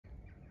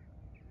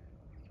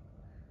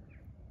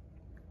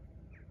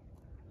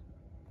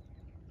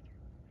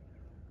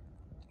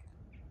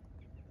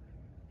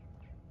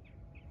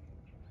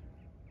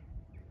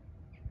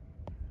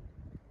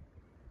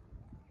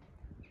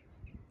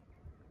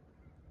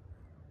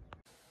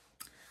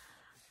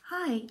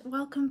Hi,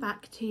 welcome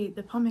back to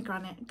the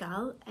Pomegranate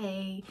Girl,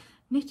 a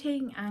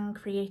knitting and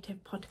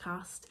creative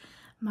podcast.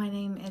 My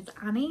name is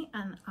Annie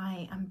and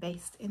I am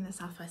based in the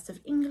southwest of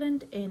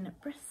England in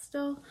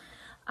Bristol.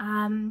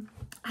 And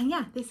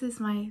yeah, this is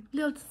my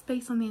little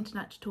space on the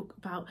internet to talk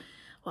about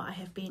what I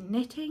have been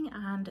knitting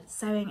and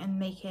sewing and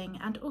making,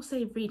 and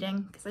also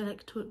reading, because I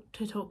like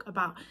to talk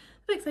about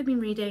the books I've been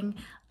reading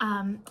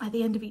at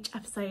the end of each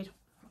episode,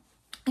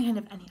 and kind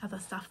of any other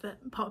stuff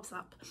that pops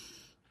up.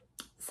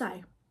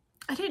 So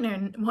I don't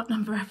know what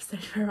number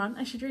episode we're on,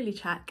 I should really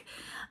check.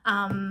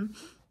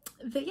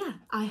 But yeah,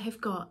 I have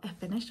got a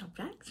finished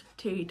object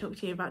to talk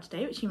to you about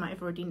today, which you might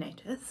have already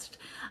noticed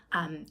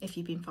if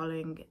you've been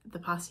following the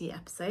past few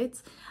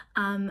episodes.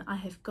 I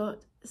have got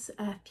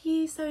a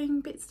few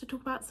sewing bits to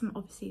talk about,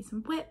 obviously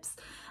some whips,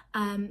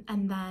 and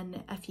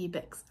then a few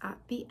books at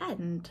the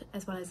end,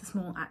 as well as a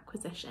small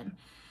acquisition.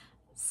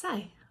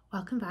 So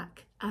welcome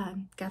back.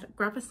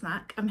 Grab a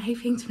snack. I'm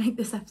hoping to make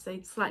this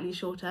episode slightly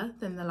shorter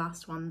than the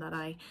last one that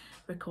I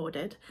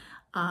recorded,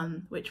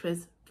 which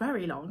was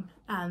very long.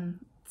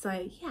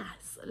 So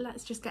yes,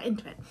 let's just get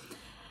into it.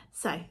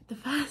 So the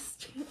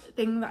first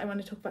thing that I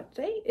want to talk about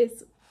today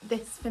is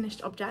this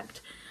finished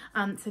object.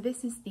 So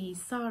this is the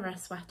Sahra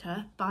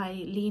sweater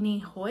by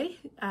Leeni.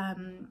 I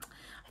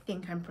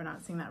think I'm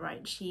pronouncing that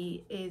right.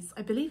 She is,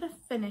 I believe, a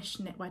Finnish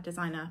knitwear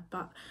designer,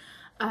 but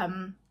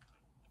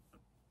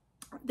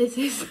this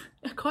is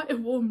quite a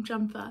warm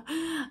jumper.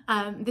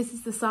 This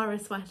is the Sahra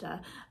sweater,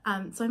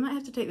 so I might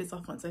have to take this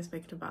off once I've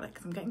spoken about it,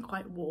 because I'm getting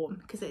quite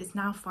warm, because it is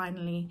now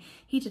finally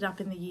heated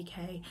up in the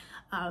UK,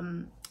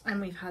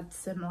 and we've had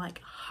some like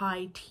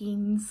high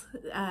teens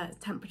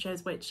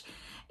temperatures, which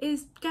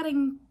is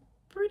getting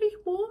pretty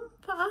warm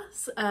for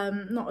us.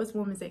 Not as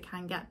warm as it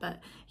can get, but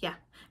yeah,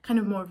 kind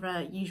of more of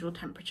a usual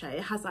temperature.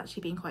 It has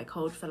actually been quite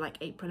cold for like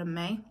April and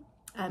May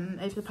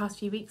over the past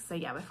few weeks, so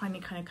yeah, we're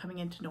finally kind of coming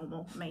into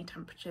normal May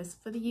temperatures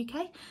for the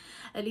UK,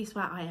 at least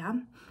where I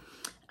am.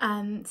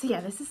 So yeah,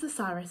 this is the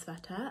Sahra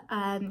sweater.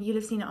 You'll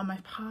have seen it on my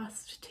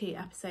past two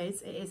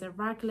episodes. It is a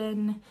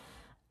raglan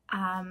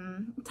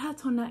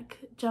turtleneck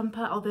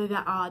jumper, although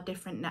there are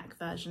different neck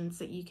versions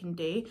that you can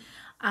do,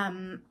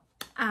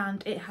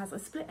 and it has a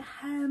split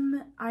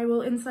hem. I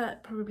will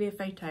insert probably a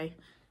photo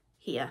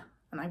here,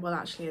 and I will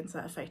actually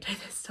insert a photo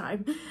this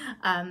time,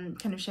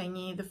 kind of showing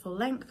you the full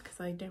length, because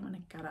I don't want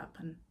to get up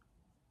and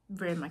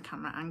ruin my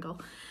camera angle.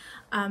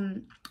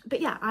 But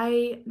yeah,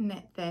 I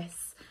knit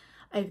this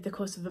over the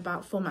course of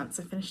about 4 months.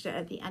 I finished it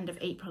at the end of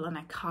April and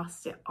I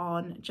cast it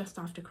on just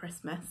after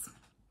Christmas.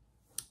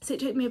 So it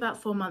took me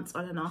about 4 months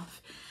on and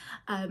off.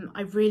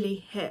 I really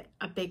hit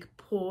a big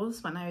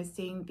pause when I was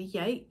doing the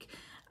yoke,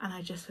 and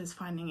I just was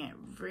finding it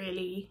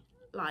really,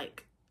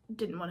 like,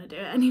 didn't want to do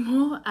it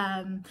anymore.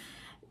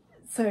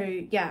 So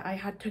yeah,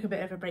 I took a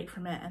bit of a break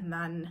from it and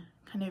then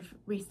kind of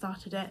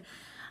restarted it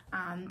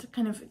and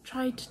kind of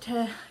tried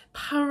to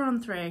power on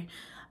through.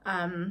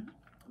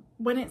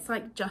 When it's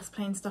like just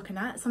plain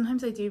stockinette,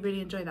 sometimes I do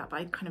really enjoy that, but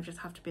I kind of just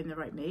have to be in the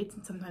right mood,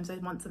 and sometimes I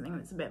want something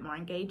that's a bit more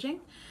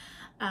engaging.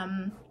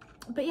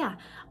 But yeah,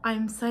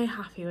 I'm so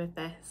happy with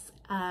this.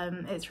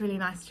 It's really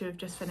nice to have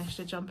just finished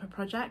a jumper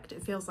project.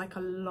 It feels like a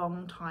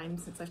long time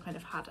since I've kind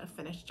of had a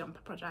finished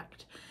jumper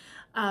project.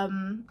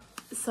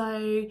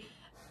 So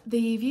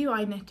the view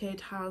I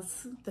knitted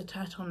has the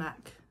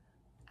turtleneck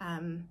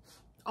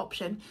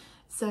option,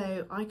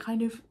 so I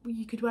kind of,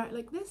 you could wear it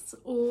like this,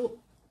 or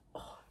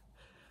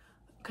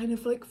kind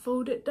of like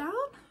fold it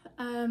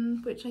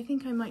down, which I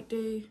think I might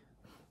do.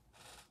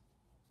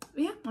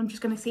 Yeah, I'm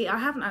just gonna see. I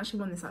haven't actually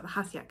worn this at the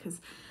house yet, because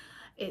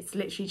it's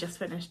literally just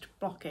finished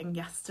blocking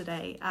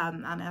yesterday,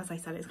 and as I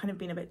said, it's kind of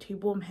been a bit too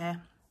warm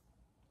here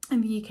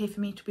in the UK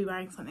for me to be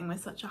wearing something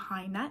with such a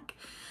high neck.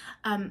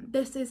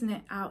 This is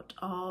knit out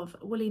of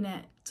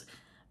Woolknit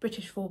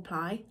British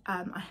 4-ply.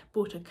 I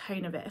bought a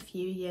cone of it a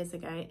few years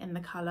ago in the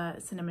colour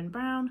cinnamon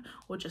brown,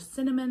 or just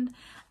cinnamon,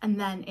 and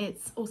then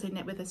it's also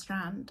knit with a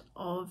strand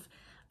of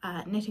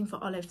Knitting for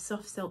Olive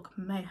soft silk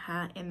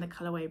mohair in the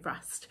colourway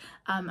Rust,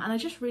 and I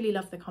just really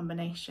love the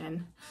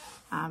combination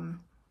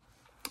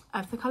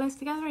of the colours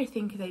together. I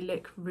think they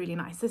look really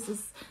nice. This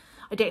is,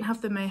 I don't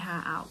have the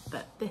mohair out,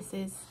 but this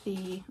is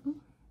the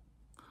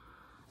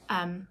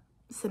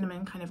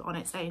cinnamon kind of on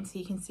its own, so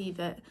you can see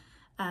that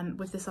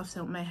with the soft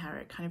silk mohair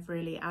it kind of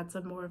really adds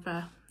a more of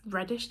a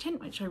reddish tint,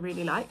 which I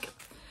really like.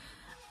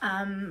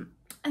 And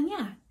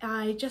yeah,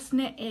 I just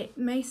knit it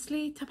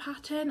mostly to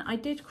pattern. I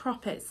did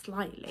crop it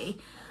slightly,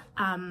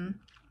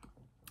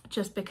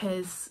 just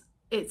because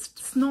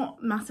it's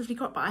not massively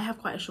cropped, but I have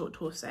quite a short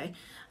torso,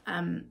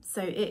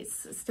 so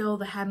it's still,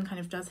 the hem kind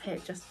of does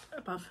hit just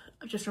above,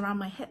 just around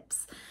my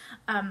hips,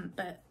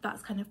 but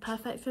that's kind of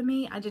perfect for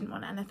me. I didn't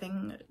want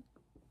anything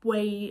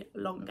way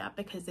longer,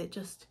 because it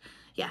just,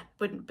 yeah,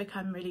 wouldn't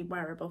become really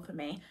wearable for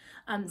me.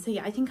 So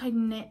yeah, I think I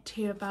knit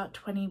to about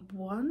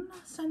 21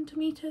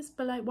 centimeters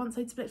below once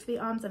I'd split for the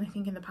arms, and I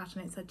think in the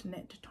pattern it said to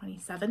knit to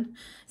 27.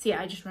 So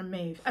yeah, I just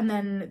removed, and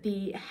then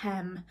the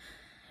hem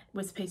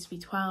was supposed to be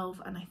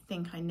 12 and I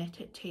think I knit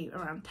it to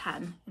around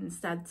 10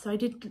 instead. So I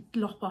did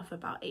lop off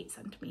about 8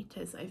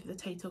 centimetres over the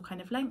total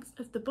kind of length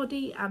of the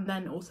body, and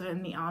then also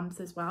in the arms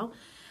as well.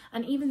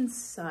 And even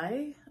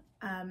so,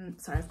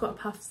 sorry, I've got a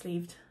puff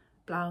sleeved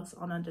blouse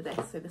on under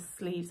this, so the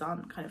sleeves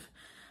aren't kind of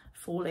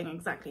falling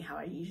exactly how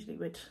I usually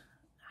would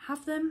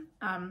have them.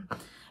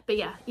 But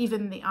yeah,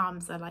 even the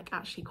arms are like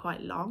actually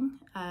quite long.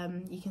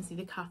 You can see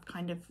the cuff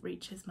kind of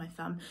reaches my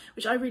thumb,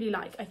 which I really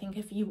like. I think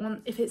if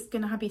it's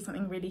gonna be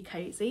something really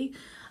cozy,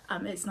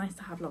 it's nice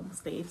to have long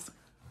sleeves.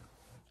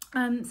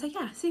 So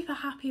yeah, super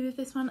happy with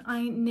this one.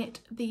 I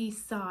knit the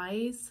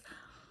size,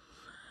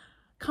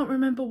 can't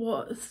remember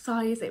what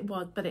size it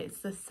was, but it's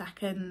the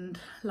second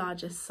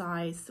largest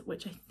size,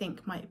 which I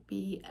think might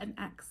be an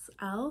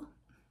XL.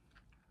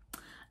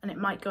 And it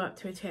might go up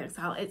to a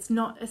 2XL. It's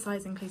not a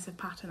size inclusive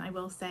pattern, I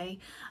will say,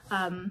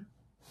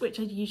 which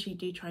I usually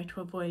do try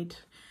to avoid.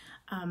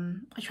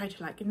 I try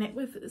to like knit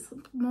with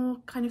more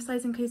kind of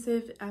size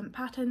inclusive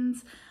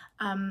patterns,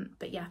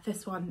 but yeah,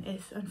 this one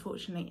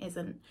unfortunately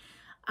isn't.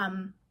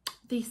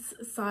 This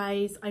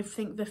size, I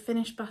think the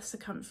finished bust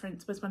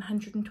circumference was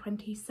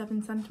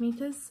 127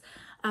 centimetres,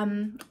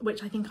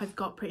 which I think I've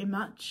got pretty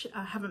much.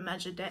 I haven't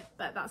measured it,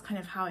 but that's kind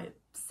of how it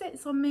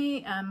sits on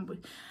me.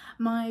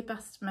 My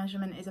bust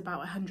measurement is about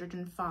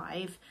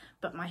 105,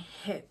 but my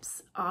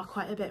hips are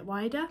quite a bit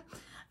wider.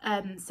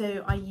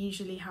 So I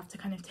usually have to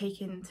kind of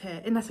take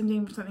into, unless I'm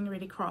doing something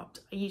really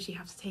cropped, I usually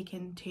have to take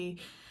into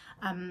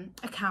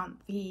account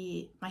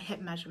my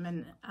hip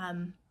measurement,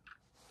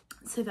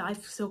 so that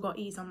I've still got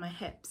ease on my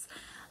hips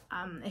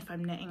if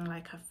I'm knitting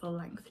like a full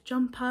length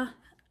jumper.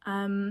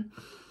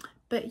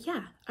 But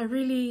yeah, I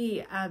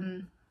really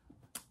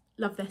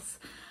love this.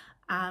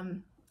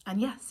 And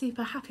yeah,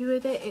 super happy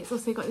with it. It's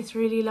also got this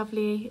really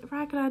lovely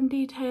raglan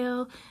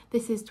detail.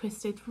 This is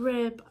twisted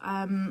rib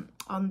on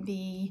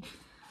the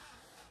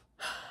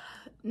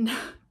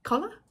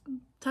collar,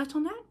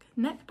 turtleneck,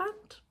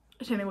 neckband,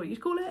 I don't know what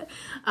you'd call it,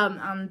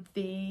 and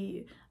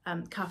the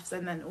cuffs,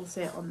 and then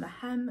also on the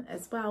hem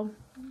as well.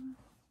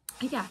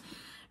 Yeah,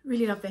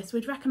 really love this.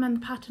 Would recommend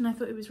the pattern. I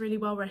thought it was really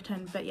well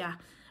written, but yeah,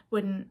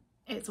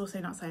 it's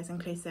also not size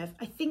inclusive.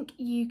 I think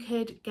you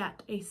could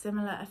get a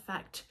similar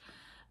effect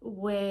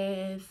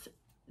with,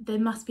 there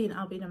must be an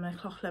Albina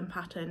McLaughlin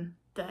pattern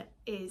that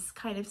is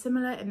kind of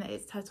similar in that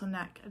it's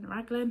turtleneck and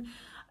raglan,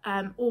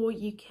 or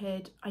you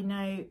could, I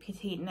know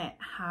Petite Knit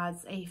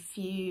has a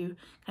few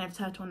kind of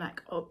turtleneck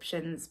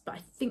options, but I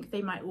think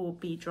they might all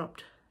be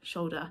dropped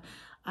shoulder,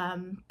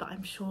 but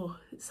I'm sure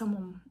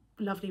someone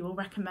lovely will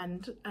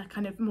recommend a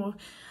kind of more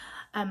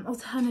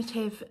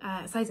alternative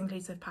size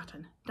inclusive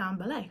pattern down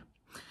below.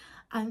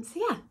 So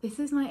yeah, this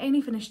is my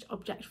only finished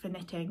object for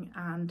knitting,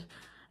 and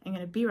I'm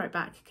going to be right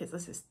back because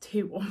this is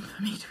too warm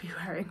for me to be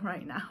wearing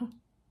right now.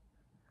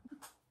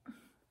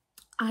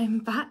 I'm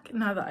back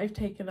now that I've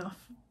taken off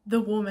the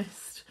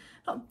warmest,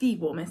 not the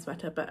warmest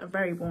sweater, but a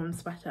very warm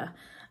sweater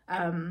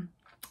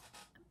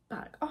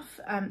back off.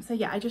 So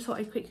yeah, I just thought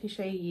I'd quickly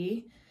show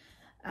you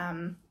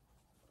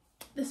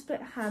the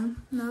split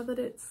hem now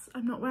that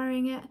I'm not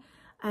wearing it.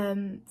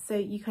 So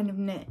you kind of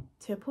knit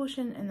to a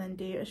portion and then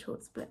do a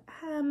short split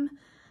hem.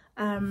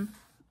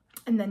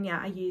 And then yeah,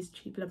 I use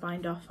tubular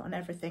bind off on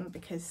everything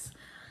because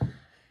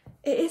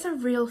it is a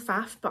real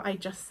faff, but I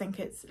just think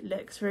it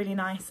looks really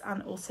nice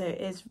and also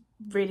is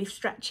really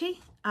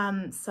stretchy.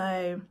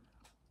 So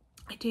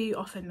I do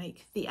often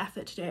make the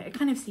effort to do it. I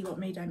kind of see what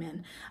mood I'm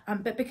in,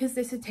 but because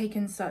this had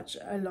taken such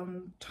a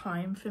long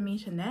time for me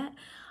to knit,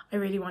 I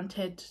really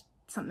wanted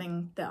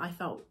something that I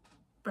felt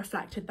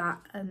reflected that,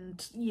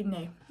 and you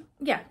know,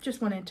 yeah,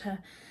 just wanted to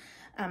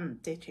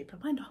do tubular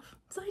bind off,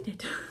 so I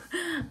did.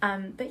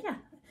 But yeah,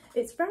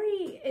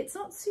 it's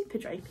not super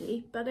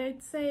drapey, but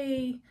I'd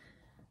say,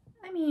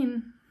 I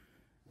mean,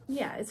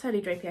 yeah, it's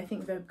fairly drapey. I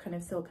think the kind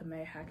of silk and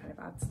mohair kind of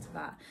adds to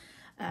that.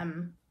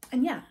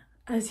 And yeah,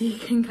 as you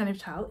can kind of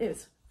tell,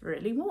 it's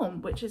really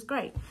warm, which is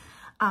great.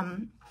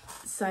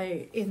 So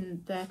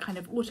in the kind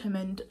of autumn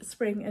and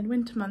spring and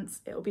winter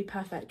months, it'll be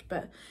perfect.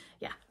 But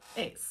yeah,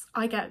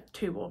 I get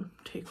too warm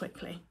too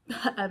quickly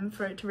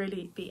for it to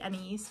really be any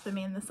use for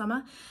me in the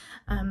summer.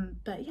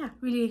 But yeah,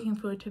 really looking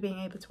forward to being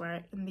able to wear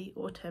it in the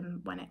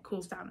autumn when it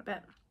cools down a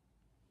bit.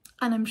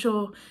 And I'm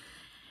sure,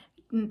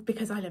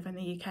 because I live in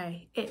the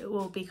UK, it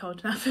will be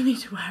cold enough for me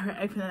to wear it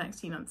over the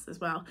next few months as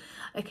well,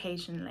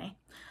 occasionally.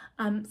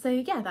 So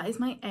yeah, that is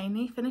my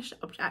only finished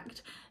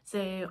object.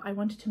 So I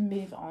wanted to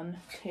move on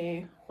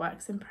to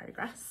works in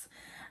progress,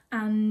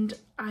 and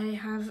I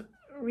have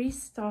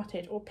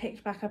restarted or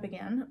picked back up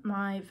again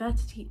my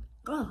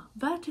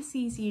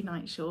Vertices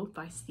Unite Shawl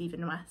by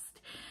Stephen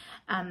West.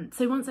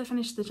 So once I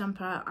finished the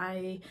jumper,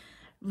 I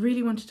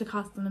really wanted to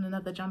cast on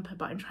another jumper,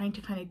 but I'm trying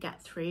to kind of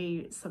get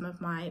through some of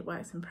my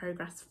works in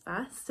progress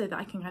first so that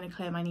I can kind of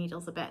clear my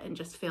needles a bit and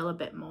just feel a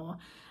bit more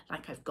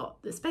like I've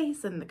got the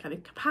space and the kind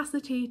of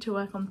capacity to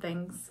work on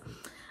things.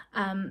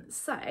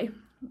 So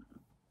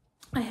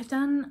I have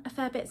done a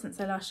fair bit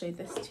since I last showed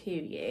this to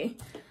you.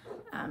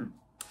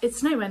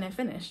 It's nowhere near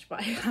finished, but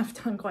I have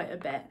done quite a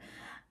bit.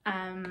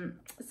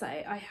 So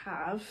I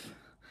have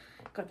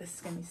God, this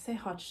is going to be so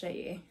hard to show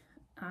you.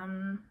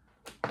 I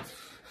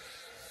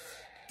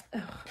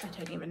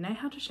don't even know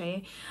how to show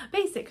you.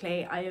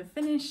 Basically, I have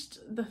finished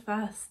the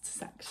first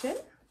section.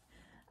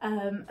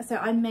 So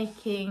I'm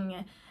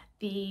making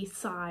the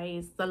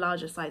size, the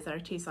larger size. There are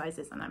two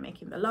sizes and I'm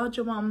making the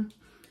larger one.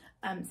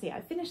 So yeah,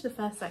 I finished the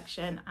first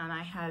section and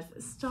I have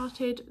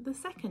started the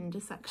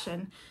second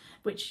section,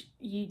 which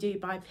you do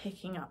by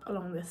picking up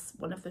along this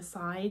one of the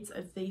sides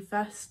of the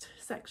first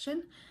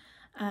section.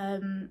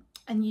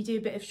 And you do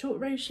a bit of short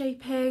row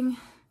shaping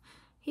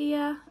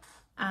here.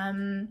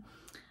 And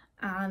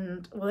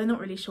well, they're not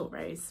really short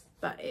rows,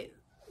 but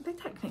they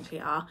technically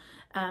are,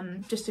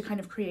 just to kind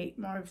of create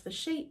more of the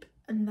shape.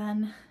 And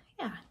then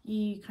yeah,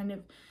 you kind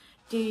of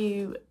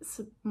do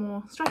some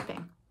more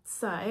striping.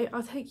 So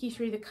I'll take you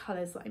through the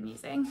colours that I'm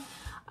using.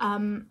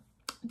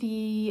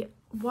 The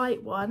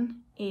white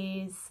one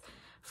is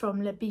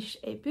from Le Biche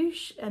et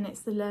Bouche, and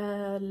it's the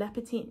Le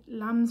Petit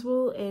Lamb's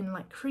Wool in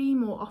like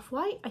cream or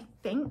off-white, I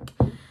think.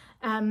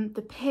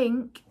 The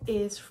pink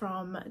is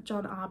from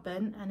John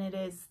Arbon, and it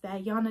is their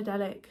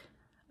Yarnadelic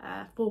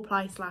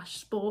 4-ply /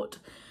 sport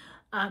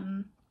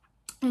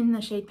in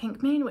the shade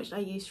Pink Moon, which I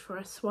used for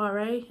a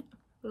soiree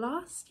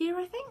last year,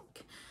 I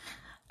think.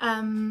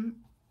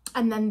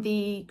 And then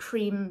the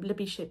cream Le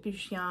Biche et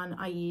Bouche yarn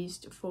I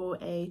used for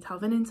a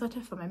Talvinin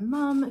sweater for my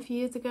mum a few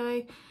years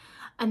ago.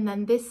 And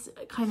then this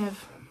kind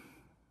of,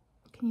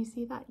 can you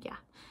see that? Yeah.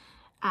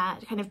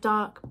 Kind of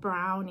dark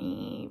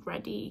browny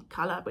reddy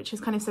colour, which is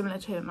kind of similar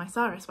to my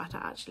Sahra sweater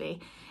actually,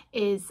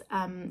 is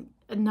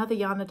another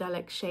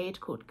Yarnadelic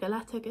shade called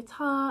Galetta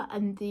Guitar,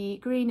 and the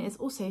green is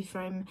also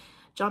from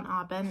John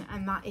Arbon,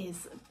 and that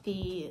is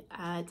the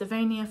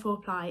Devonia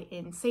 4-ply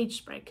in Sage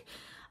Sprig.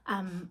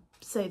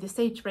 So the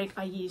Sage Sprig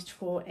I used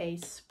for a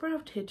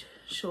sprouted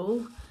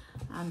shawl,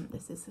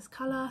 this is this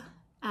colour,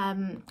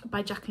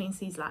 by Jacqueline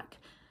Cieslak,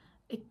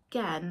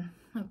 again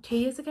like 2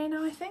 years ago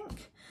now I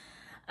think.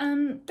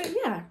 But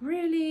yeah,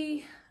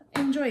 really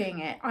enjoying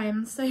it. I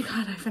am so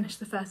glad I finished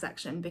the first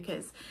section,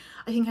 because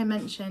I think I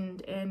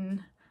mentioned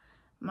in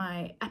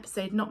my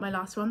episode, not my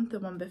last one, the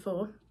one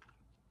before,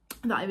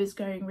 that I was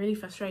growing really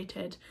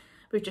frustrated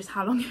with just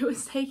how long it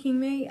was taking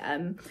me.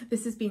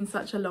 This has been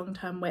such a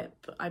long-term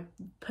whip. I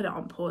put it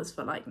on pause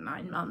for like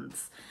 9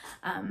 months.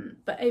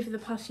 But over the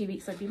past few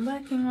weeks I've been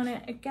working on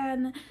it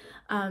again.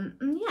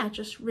 And yeah,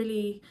 just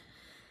really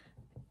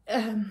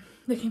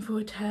looking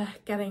forward to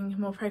getting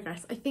more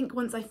progress. I think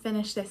once I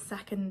finish this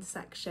second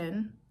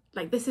section,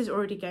 like this is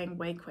already going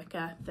way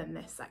quicker than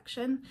this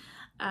section,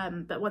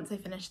 but once I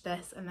finish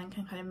this and then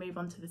can kind of move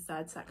on to the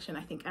third section,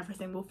 I think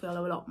everything will feel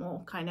a lot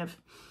more kind of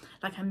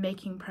like I'm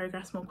making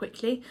progress more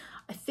quickly.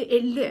 I think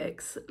it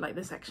looks like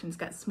the sections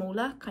get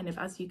smaller kind of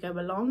as you go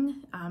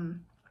along.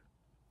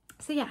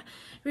 So yeah,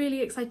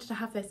 really excited to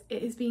have this.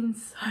 It has been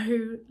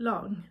so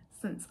long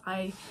since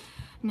I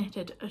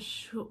knitted a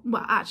shawl.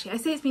 Well, actually I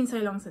say it's been so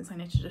long since I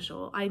knitted a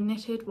shawl. I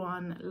knitted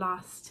one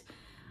last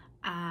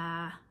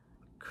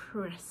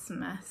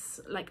Christmas,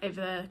 like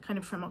over kind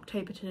of from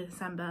October to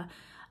December,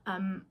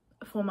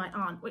 for my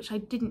aunt, which I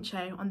didn't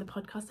show on the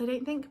podcast I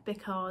don't think,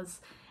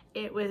 because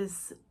it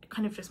was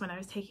kind of just when I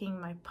was taking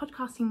my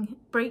podcasting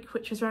break,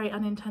 which was very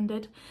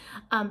unintended.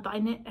 But I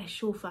knit a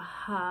shawl for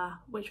her,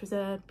 which was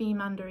a bee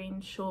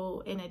mandarin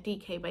shawl in a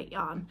DK weight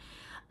yarn.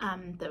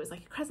 There was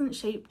like a crescent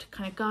shaped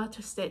kind of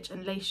garter stitch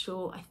and lace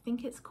shawl. I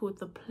think it's called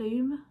the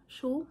Plume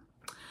shawl.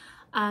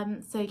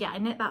 So yeah, I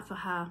knit that for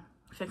her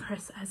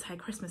as her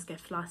Christmas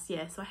gift last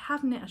year. So I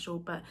have knit a shawl,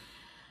 but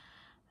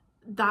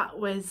that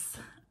was,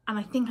 and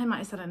I think I might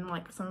have said in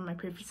like some of my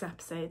previous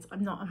episodes,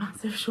 I'm not a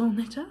massive shawl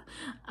knitter.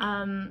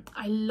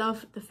 I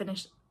love the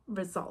finished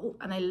result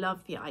and I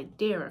love the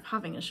idea of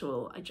having a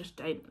shawl. I just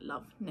don't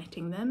love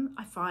knitting them.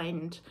 I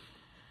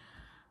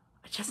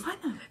just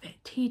find them a bit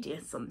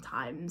tedious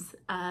sometimes,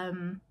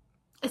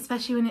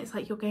 especially when it's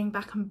like you're going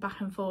back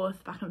and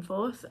forth.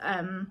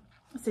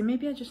 So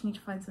maybe I just need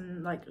to find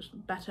some like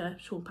better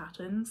shawl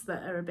patterns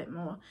that are a bit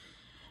more,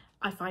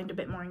 I find a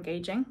bit more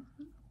engaging.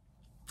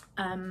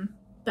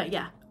 But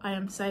yeah, I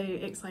am so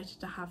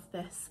excited to have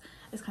this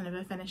as kind of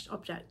a finished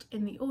object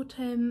in the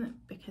autumn,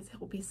 because it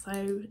will be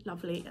so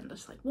lovely and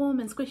just like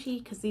warm and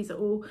squishy, because these are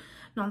all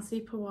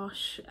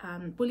non-superwash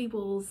woolly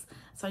wools.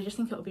 So I just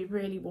think it will be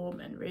really warm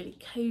and really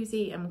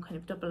cozy, and will kind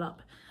of double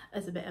up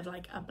as a bit of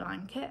like a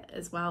blanket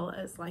as well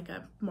as like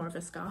a more of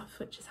a scarf,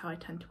 which is how I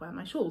tend to wear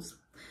my shawls.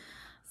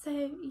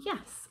 So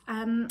yes,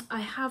 I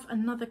have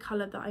another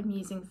colour that I'm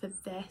using for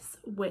this,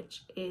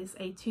 which is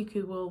a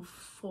Tuku wool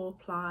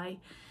 4-ply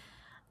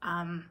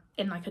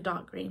in like a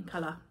dark green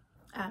colour.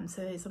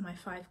 So those are my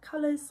 5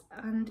 colours,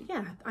 and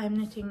yeah, I'm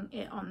knitting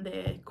it on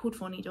the cord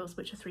 4 needles,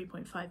 which are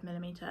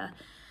 3.5mm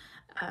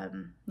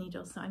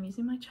needles. So I'm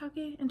using my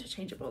Chaggy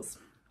interchangeables.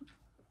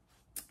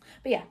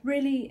 But yeah,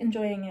 really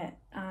enjoying it,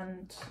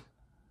 and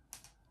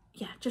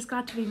yeah, just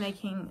glad to be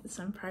making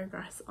some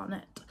progress on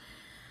it.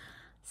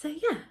 So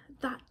yeah,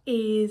 that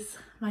is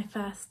my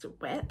first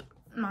whip.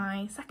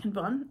 My second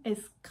one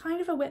is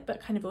kind of a whip, but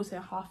kind of also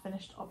a half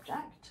finished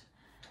object.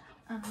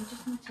 And I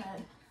just need to,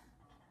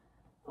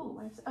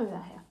 oh, they're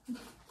here.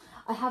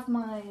 I have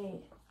my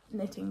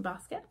knitting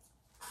basket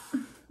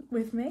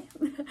with me,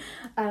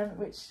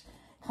 which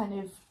kind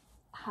of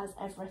has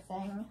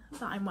everything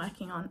that I'm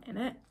working on in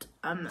it.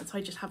 So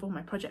I just have all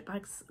my project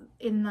bags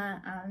in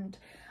there, and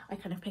I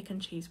kind of pick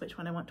and choose which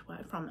one I want to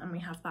work from, and we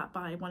have that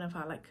by one of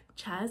our like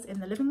chairs in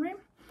the living room.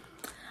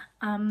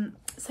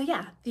 So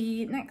yeah,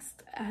 the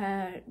next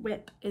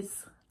whip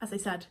is, as I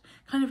said,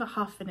 kind of a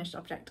half finished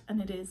object,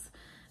 and it is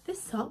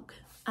this sock.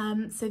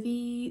 So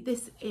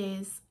this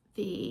is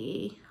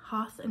the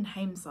Hearth and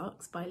Home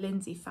socks by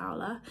Lindsey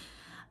Fowler.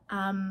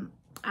 And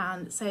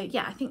so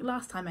yeah, I think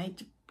last time I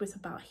was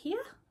about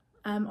here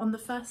on the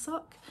first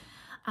sock,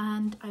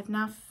 and I've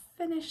now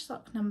finished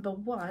sock number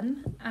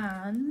 1,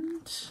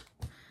 and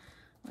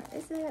where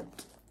is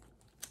it?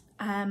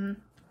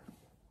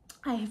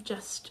 I have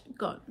just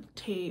got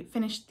to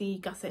finish the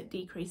gusset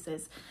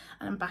decreases,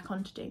 and I'm back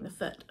on to doing the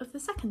foot of the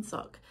second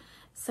sock.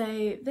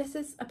 So this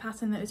is a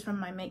pattern that was from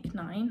my Make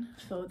 9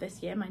 for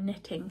this year, my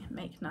knitting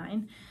Make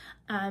 9,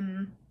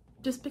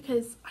 just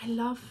because I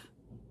love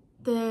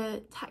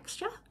the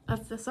texture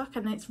of the sock,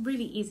 and it's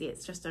really easy.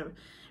 It's just a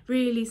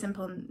really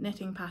simple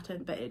knitting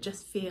pattern, but it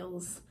just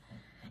feels,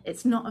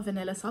 it's not a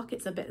vanilla sock,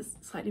 it's a bit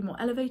slightly more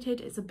elevated,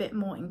 it's a bit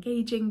more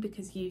engaging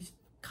because you've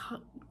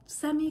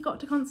got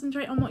to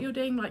concentrate on what you're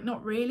doing, like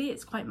not really,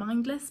 it's quite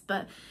mindless,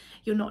 but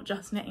you're not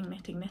just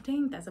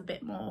knitting, there's a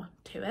bit more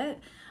to it.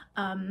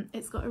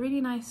 It's got a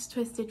really nice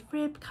twisted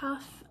rib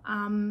cuff.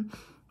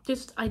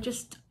 I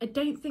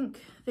don't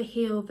think the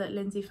heel that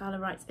Lindsey Fowler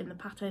writes in the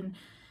pattern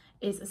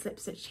is a slip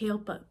stitched heel,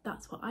 but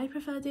that's what I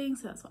prefer doing,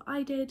 so that's what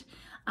I did.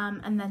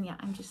 And then yeah,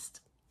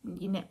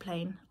 you knit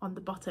plain on the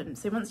bottom.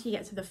 So once you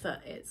get to the foot,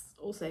 it's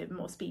also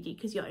more speedy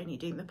because you're only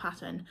doing the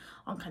pattern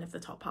on kind of the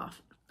top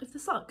half of the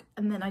sock.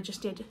 And then I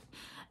just did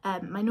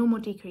my normal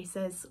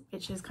decreases,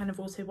 which is kind of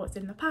also what's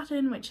in the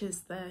pattern, which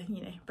is the,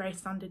 you know, very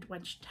standard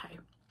wedge toe.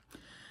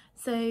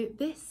 So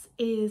this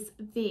is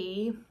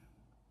the,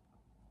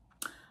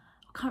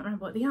 I can't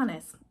remember what the yarn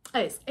is. Oh,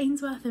 it's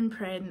Ainsworth and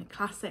Prynne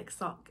classic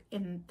sock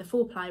in the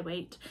 4-ply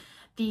weight.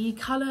 The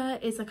colour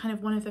is a kind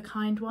of one of a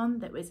kind one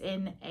that was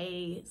in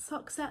a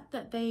sock set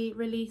that they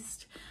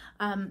released,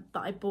 that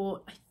I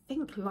bought I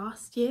think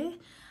last year.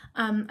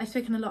 I've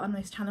spoken a lot on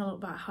this channel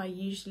about how I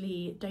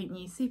usually don't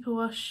use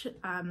superwash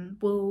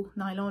wool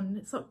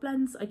nylon sock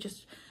blends. I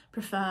just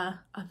prefer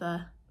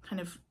other kind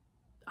of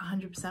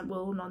 100%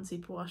 wool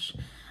non-superwash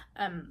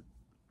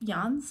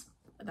yarns.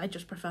 I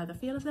just prefer the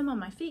feel of them on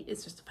my feet.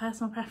 It's just a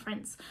personal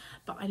preference,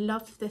 but I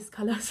love this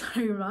colour so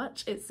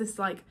much. It's this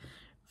like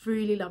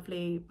really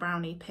lovely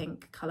browny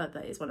pink colour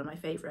that is one of my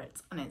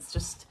favourites, and it's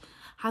just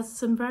has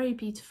some very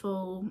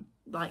beautiful,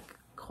 like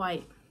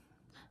quite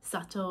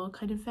subtle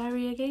kind of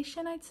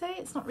variegation, I'd say.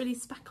 It's not really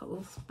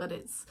speckles, but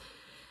it's,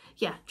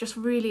 yeah, just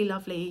really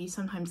lovely. You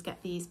sometimes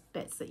get these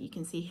bits that you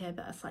can see here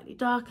that are slightly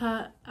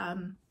darker,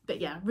 but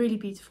yeah, really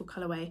beautiful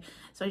colourway.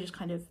 So I just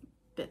kind of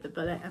bit the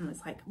bullet and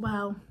was like,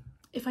 well,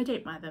 if I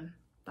don't wear them,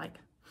 like,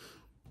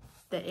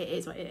 that it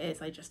is what it is.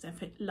 I just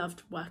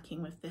loved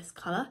working with this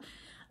colour,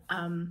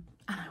 and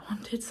I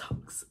wanted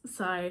socks.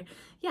 So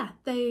yeah,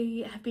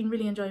 they have been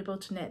really enjoyable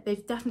to knit.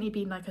 They've definitely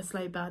been like a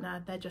slow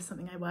burner. They're just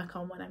something I work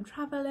on when I'm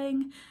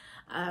travelling,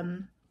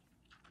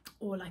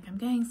 or like I'm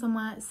going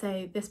somewhere.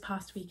 So this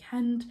past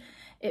weekend,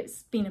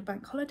 it's been a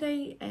bank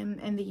holiday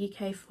in the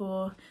UK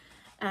for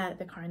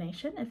the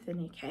coronation of the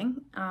new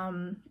king.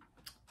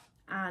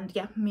 And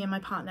yeah, me and my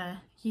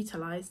partner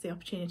utilised the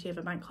opportunity of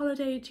a bank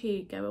holiday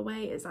to go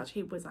away. It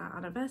actually was our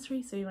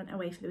anniversary, so we went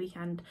away for the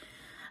weekend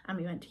and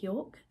we went to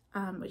York,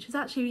 which is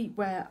actually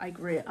where I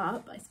grew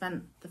up. I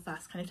spent the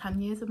first kind of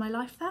 10 years of my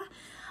life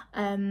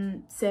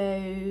there.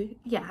 So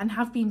yeah, and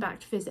have been back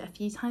to visit a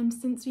few times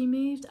since we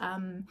moved.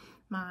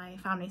 My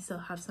family still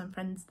have some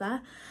friends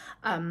there.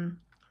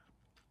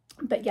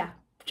 But yeah,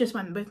 just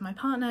went with my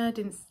partner,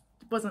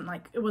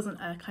 it wasn't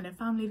a kind of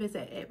family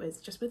visit, it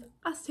was just with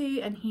us two,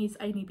 and he's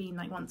only been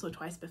like once or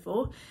twice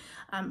before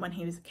when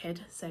he was a kid,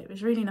 so it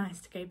was really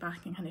nice to go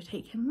back and kind of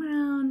take him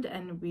around,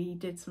 and we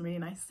did some really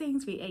nice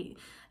things. We ate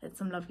at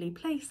some lovely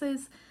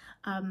places,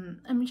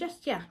 and we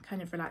just, yeah, kind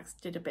of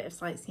relaxed, did a bit of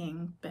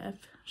sightseeing, bit of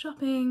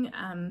shopping.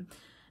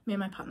 Me and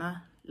my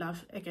partner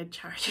love a good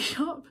charity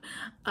shop,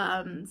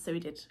 so we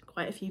did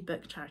quite a few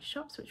book charity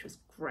shops, which was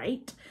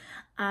great.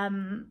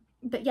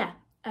 But yeah,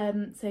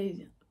 so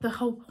the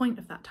whole point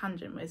of that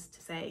tangent was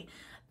to say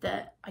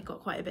that I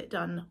got quite a bit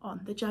done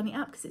on the Journey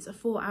app, because it's a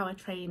 4-hour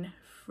train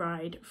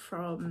ride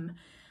from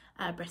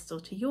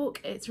Bristol to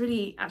York. It's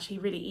actually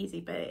really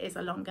easy, but it is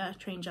a longer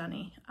train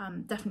journey.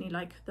 Definitely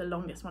like the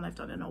longest one I've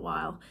done in a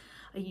while.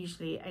 I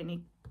usually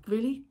only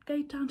really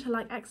go down to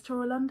like Exeter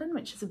or London,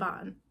 which is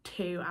about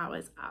 2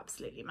 hours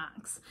absolutely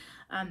max.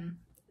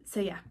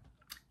 So yeah,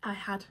 I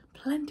had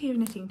plenty of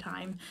knitting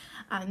time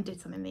and did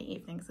some in the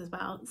evenings as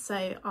well.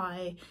 So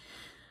I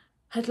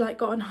had like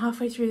gotten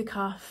halfway through the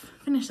cuff,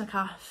 finished the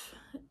cuff,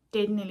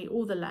 did nearly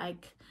all the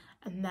leg,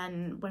 and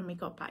then when we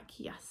got back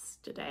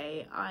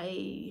yesterday,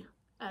 I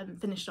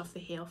finished off the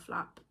heel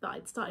flap that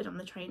I'd started on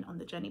the train on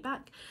the journey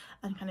back,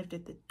 and kind of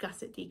did the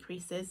gusset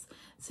decreases.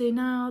 So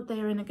now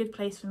they're in a good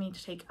place for me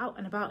to take out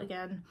and about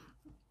again.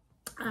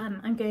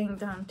 I'm going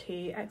down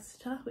to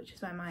Exeter, which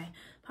is where my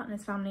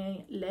partner's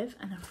family live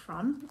and are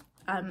from.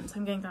 So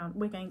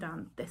we're going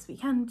down this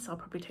weekend, so I'll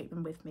probably take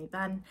them with me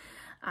then,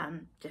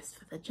 just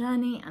for the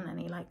journey and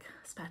any like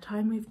spare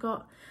time we've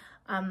got.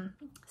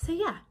 So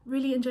yeah,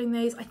 really enjoying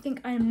those. I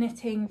think I am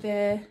knitting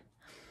the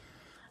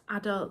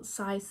adult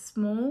size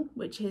small,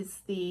 which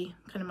is the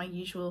kind of my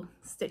usual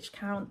stitch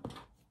count,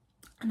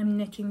 and I'm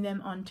knitting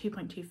them on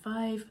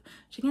 2.25,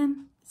 which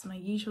again is my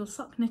usual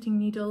sock knitting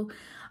needle.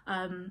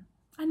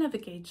 I never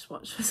gauge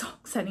swatch for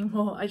socks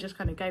anymore, I just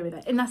kind of go with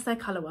it, unless they're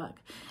colour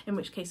work, in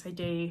which case I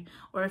do,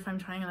 or if I'm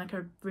trying like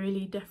a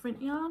really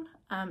different yarn,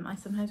 I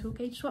sometimes will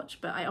gauge swatch,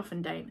 but I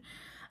often don't.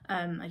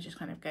 I just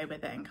kind of go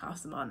with it and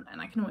cast them on,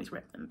 and I can always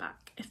rip them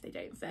back if they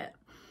don't fit.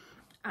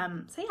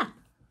 So yeah,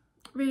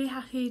 really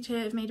happy to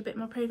have made a bit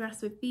more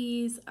progress with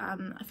these.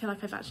 I feel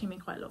like I've actually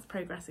made quite a lot of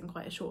progress in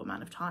quite a short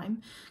amount of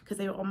time, because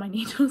they were on my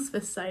needles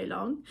for so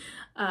long,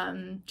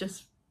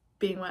 just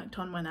being worked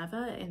on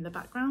whenever in the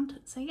background.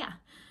 So yeah,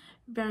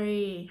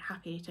 very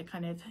happy to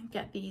kind of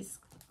get these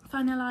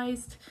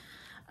finalised,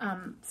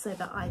 so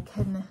that I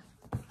can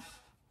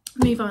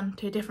move on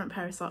to a different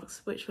pair of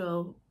socks, which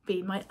will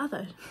be my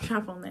other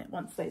travel knit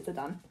once those are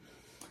done.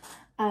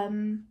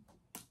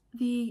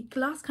 The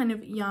last kind of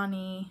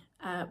yarny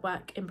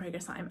work in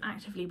progress that I'm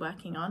actively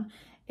working on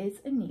is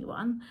a new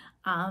one,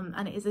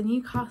 and it is a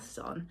new cast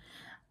on.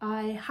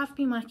 I have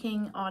been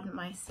working on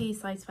my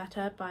C-size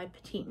sweater by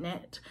Petite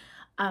Knit,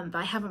 but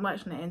I haven't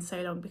worked on it in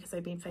so long because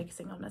I've been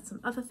focusing on some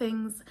other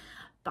things,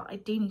 but I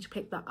do need to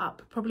pick that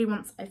up. Probably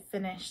once I've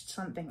finished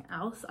something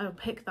else, I'll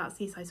pick that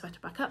C-size sweater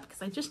back up,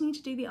 because I just need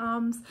to do the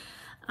arms,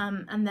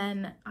 and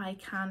then I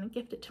can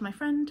gift it to my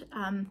friend.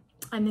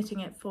 I'm knitting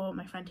it for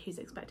my friend who's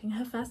expecting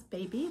her first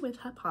baby with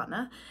her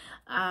partner.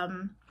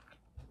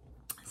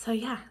 So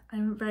yeah,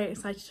 I'm very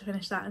excited to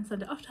finish that and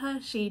send it off to her.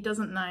 She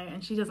doesn't know,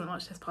 and she doesn't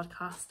watch this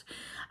podcast.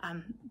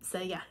 So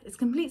yeah, it's a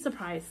complete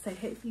surprise. So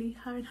hopefully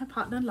her and her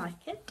partner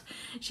like it.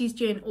 She's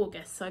due in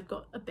August, so I've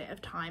got a bit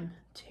of time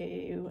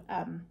to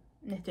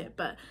knit it.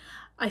 But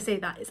I say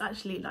that it's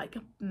actually like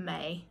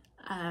May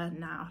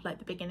now, like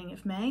the beginning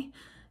of May.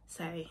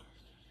 So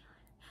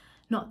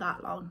not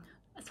that long.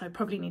 So I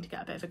probably need to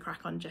get a bit of a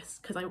crack on,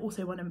 just because I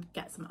also want to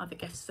get some other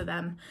gifts for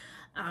them.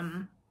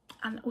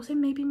 And also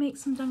maybe make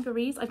some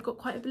dungarees. I've got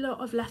quite a lot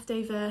of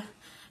leftover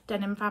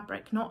denim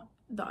fabric, not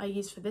that I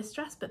use for this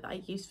dress, but that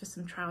I used for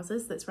some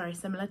trousers that's very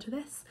similar to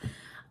this.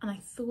 And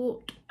I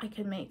thought I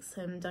could make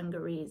some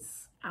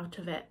dungarees out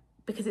of it,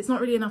 because it's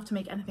not really enough to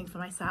make anything for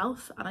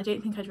myself, and I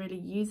don't think I'd really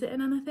use it in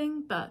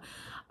anything. But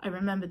I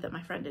remembered that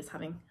my friend is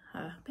having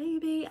her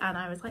baby, and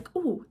I was like,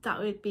 oh, that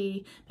would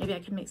be, maybe I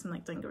could make some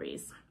like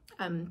dungarees.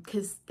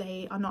 Because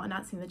they are not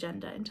announcing the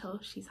gender until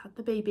she's had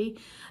the baby.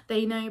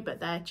 They know, but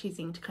they're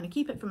choosing to kind of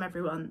keep it from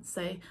everyone.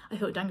 So I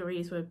thought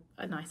dungarees were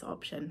a nice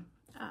option,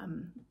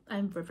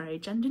 and were very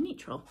gender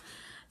neutral.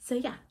 So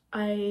yeah,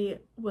 I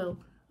will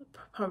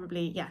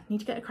probably,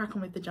 need to get a crack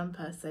on with the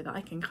jumper so that I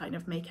can kind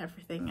of make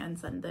everything and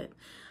send it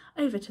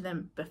over to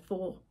them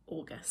before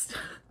August.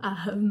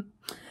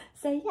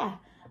 So yeah,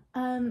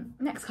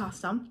 next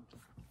cast on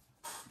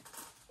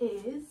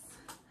is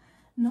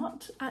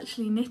not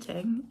actually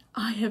knitting.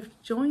 I have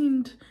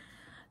joined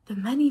the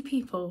many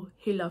people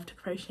who love to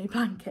crochet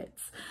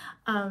blankets.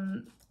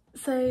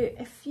 So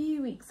a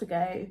few weeks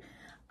ago,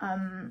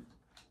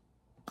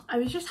 I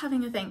was just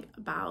having a think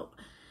about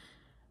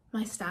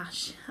my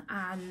stash,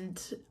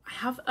 and I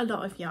have a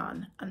lot of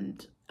yarn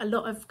and a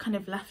lot of kind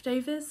of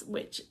leftovers,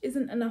 which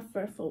isn't enough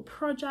for a full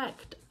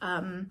project,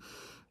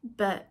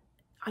 but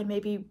I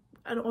maybe,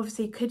 and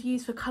obviously could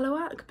use for colour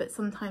work, but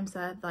sometimes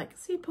they're like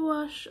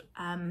superwash,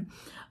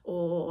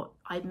 or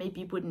I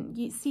maybe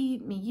wouldn't see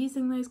me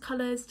using those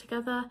colours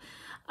together,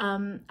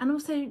 and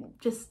also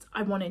just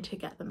I wanted to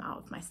get them out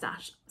of my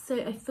stash. So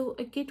I thought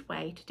a good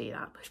way to do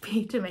that would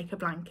be to make a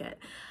blanket,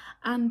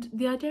 and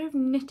the idea of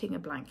knitting a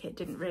blanket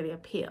didn't really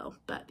appeal,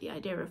 but the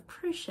idea of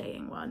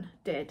crocheting one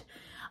did.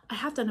 I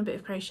have done a bit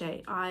of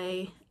crochet.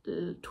 I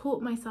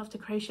taught myself to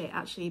crochet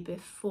actually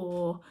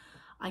before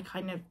I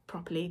kind of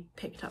properly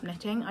picked up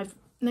knitting. I've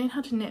known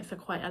how to knit for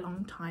quite a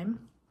long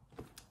time,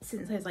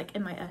 since I was like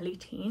in my early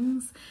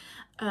teens,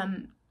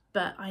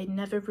 but I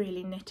never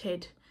really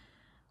knitted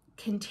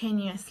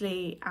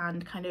continuously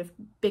and kind of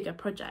bigger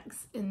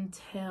projects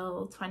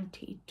until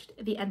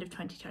the end of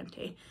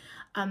 2020.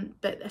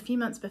 But a few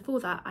months before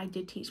that, I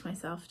did teach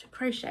myself to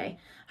crochet,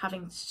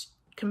 having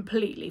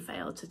completely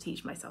failed to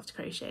teach myself to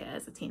crochet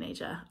as a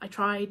teenager. I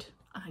tried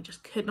and I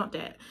just could not do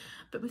it,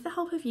 but with the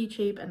help of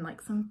YouTube and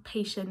like some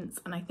patience,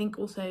 and I think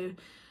also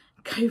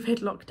COVID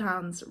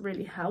lockdowns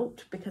really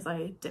helped because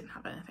I didn't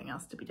have anything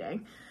else to be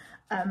doing,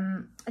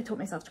 I taught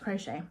myself to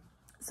crochet.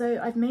 So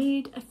I've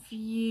made a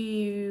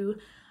few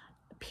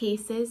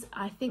pieces.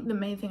 I think the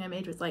main thing I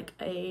made was like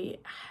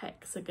a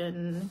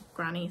hexagon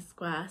granny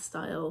square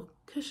style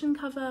cushion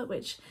cover,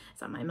 which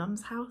is at my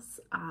mum's house,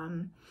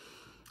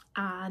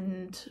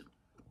 and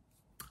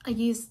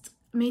I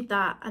made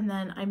that, and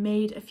then I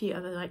made a few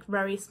other like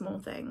very small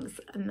things,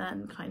 and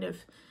then kind of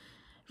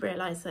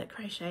realised that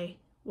crochet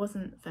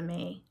wasn't for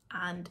me.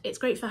 And it's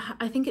great for,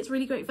 I think it's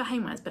really great for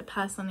homewares, but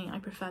personally I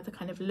prefer the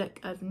kind of look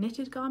of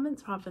knitted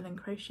garments rather than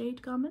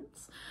crocheted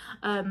garments,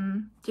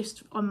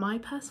 just on my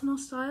personal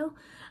style.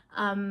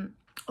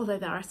 Although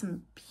there are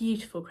some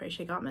beautiful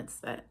crochet garments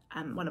that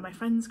one of my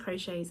friends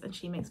crochets, and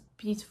she makes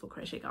beautiful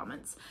crochet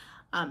garments,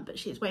 but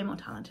she's way more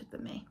talented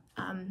than me,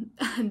 and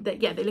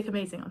yeah, they look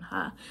amazing on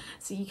her.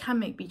 So you can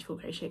make beautiful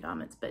crochet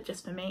garments, but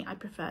just for me, I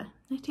prefer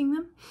knitting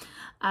them,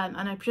 and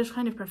I just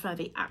kind of prefer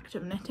the act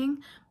of knitting.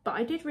 But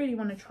I did really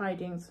want to try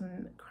doing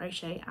some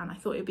crochet, and I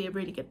thought it'd be a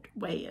really good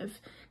way of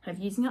kind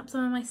of using up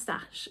some of my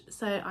stash.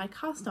 So I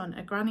cast on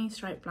a granny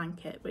striped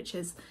blanket, which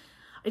is,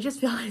 I just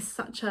feel like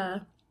such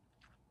a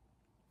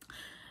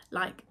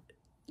like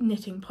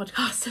knitting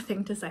podcaster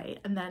thing to say,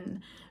 and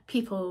then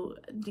people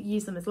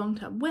use them as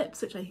long-term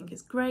whips, which I think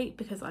is great,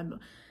 because I'm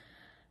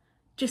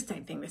just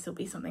don't think this will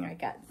be something I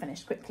get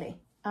finished quickly.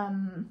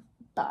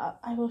 But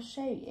I will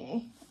show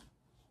you.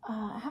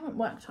 I haven't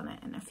worked on it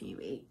in a few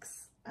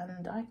weeks,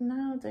 and I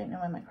now don't know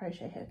where my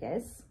crochet hook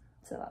is,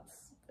 so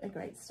that's a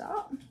great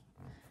start.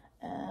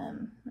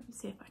 Let me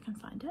see if I can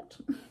find it.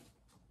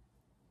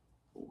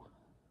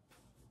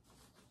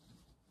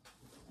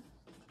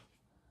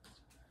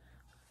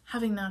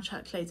 Having now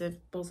chucked loads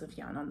of balls of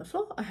yarn on the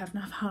floor, I have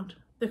now found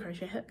the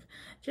crochet hook.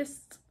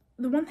 Just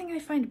the one thing I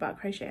find about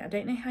crochet, I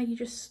don't know how you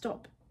just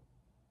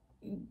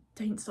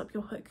don't stop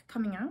your hook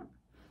coming out.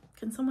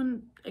 Can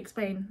someone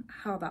explain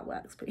how that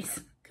works,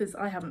 please? Because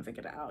I haven't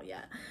figured it out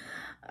yet.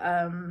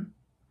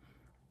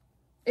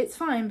 It's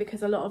fine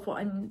because a lot of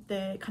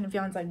the kind of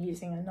yarns I'm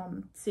using are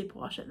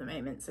non-superwash at the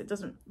moment, so it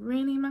doesn't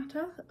really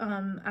matter.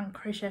 And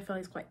crochet I feel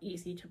is quite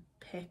easy to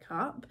pick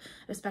up,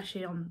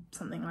 especially on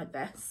something like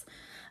this.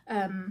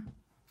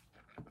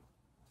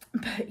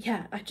 But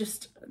yeah, I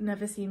just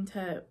never seem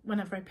to,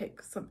 whenever I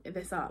pick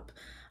this up,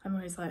 I'm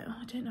always like, oh,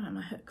 I don't know where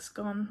my hook's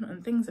gone,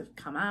 and things have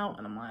come out,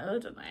 and I'm like, I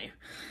don't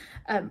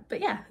know. But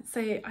yeah,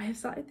 so I have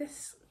started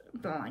this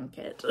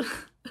blanket.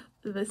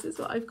 This is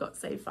what I've got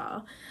so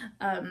far.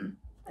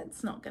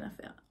 It's not gonna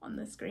fit on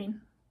the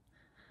screen,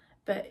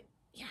 but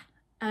yeah.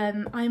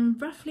 I'm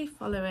roughly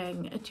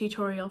following a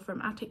tutorial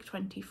from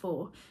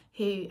Attic24,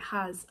 who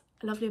has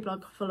a lovely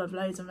blog full of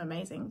loads of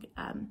amazing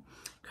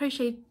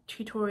crochet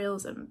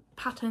tutorials and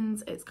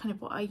patterns. It's kind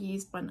of what I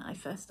used when I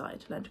first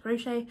started to learn to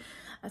crochet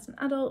as an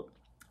adult.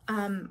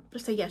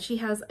 So yeah, she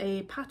has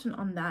a pattern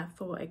on there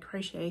for a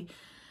crochet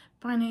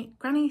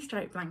granny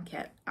striped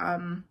blanket.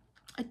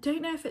 I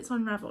don't know if it's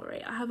on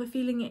Ravelry. I have a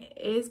feeling it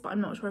is, but I'm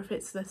not sure if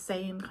it's the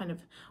same kind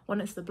of one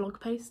as the blog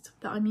post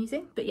that I'm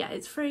using. But yeah,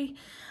 it's free,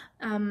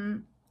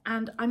 and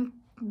I'm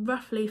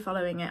roughly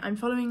following it. I'm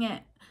following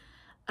it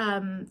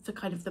for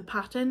kind of the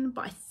pattern,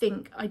 but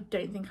I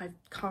don't think I've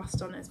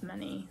cast on as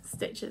many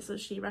stitches as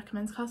she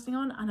recommends casting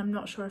on, and I'm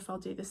not sure if I'll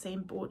do the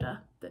same border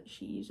that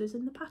she uses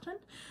in the pattern.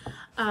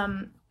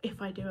 If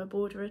I do a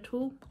border at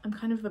all. I'm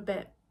kind of a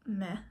bit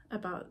meh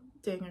about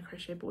doing a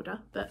crochet border,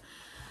 but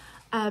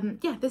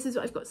yeah, this is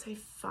what I've got so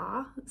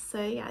far.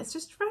 So yeah, it's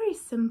just very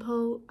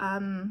simple,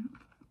 and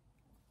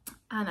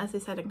as I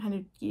said, I'm kind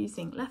of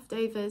using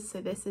leftovers.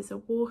 So this is a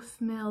Worth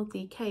Mill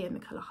DK in the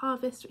colour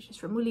Harvest, which is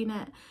from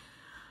Woolknit.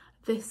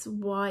 This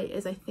white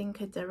is, I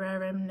think, a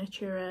Dererum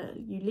Natura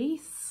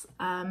Ulisse.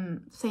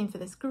 Same for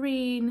this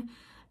green.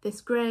 This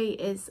grey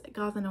is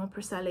Garthenor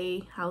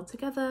Proselli held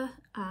together,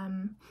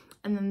 and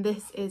then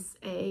this is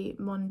a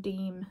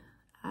Mondim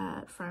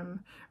from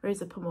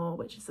Rosa Pomor,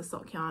 which is a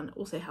sock yarn,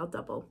 also held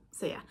double.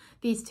 So yeah,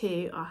 these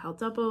two are held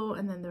double,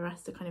 and then the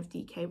rest are kind of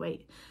DK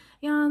weight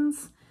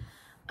yarns.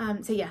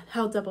 So yeah,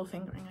 held double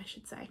fingering, I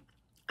should say.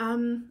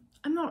 I'm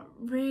not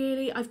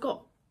really, I've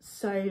got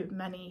so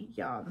many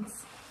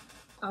yarns.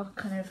 I'll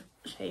kind of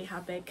show you how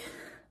big.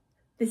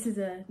 This is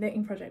a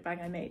knitting project bag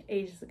I made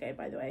ages ago,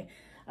 by the way,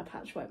 a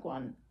patchwork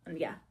one, and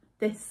yeah,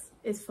 this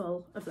is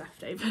full of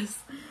leftovers,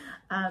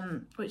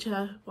 which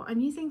are what I'm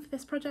using for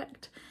this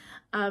project.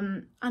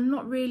 I'm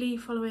not really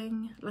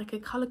following like a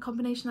colour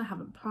combination. I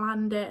haven't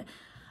planned it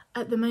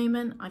at the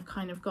moment. I've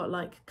kind of got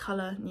like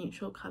colour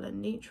neutral.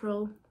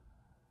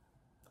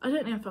 I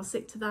don't know if I'll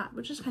stick to that.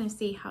 We'll just kind of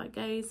see how it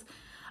goes.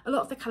 A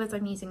lot of the colours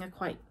I'm using are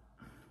quite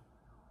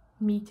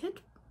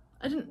muted.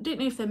 I don't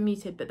know if they're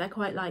muted, but they're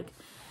quite like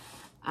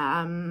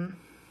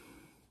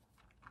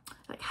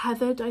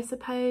heathered, I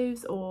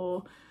suppose,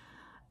 or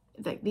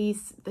like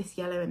this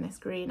yellow and this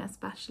green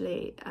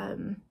especially.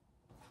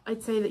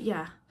 I'd say that,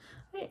 yeah,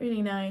 I don't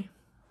really know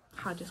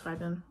how to describe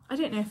them. I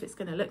don't know if it's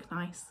going to look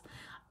nice.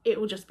 It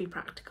will just be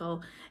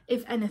practical.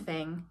 If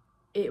anything,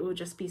 it will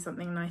just be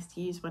something nice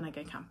to use when I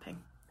go camping.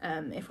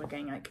 If we're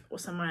going like, or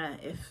somewhere,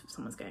 if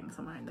someone's going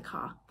somewhere in the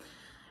car.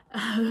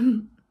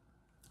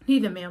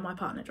 Neither me or my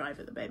partner drive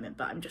at the moment,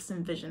 but I'm just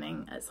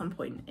envisioning at some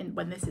point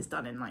when this is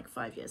done in like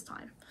 5 years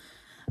time,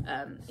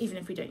 even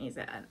if we don't use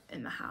it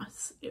in the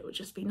house, it would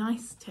just be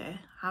nice to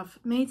have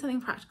made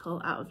something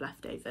practical out of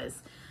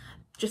leftovers.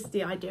 Just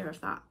the idea of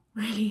that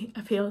really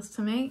appeals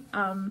to me.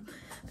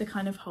 The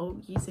kind of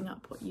whole using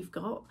up what you've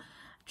got,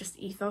 just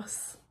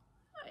ethos.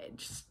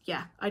 Just,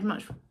 yeah, I'd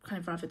much kind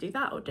of rather do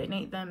that or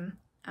donate them.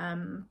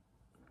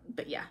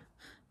 But yeah,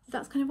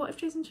 that's kind of what I've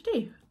chosen to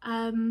do.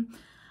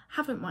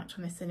 Haven't worked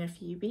on this in a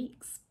few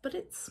weeks, but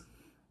it's,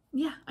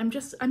 yeah, I'm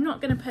not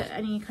going to put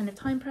any kind of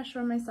time pressure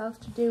on myself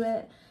to do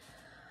it.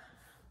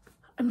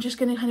 I'm just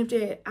going to kind of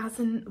do it as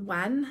and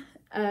when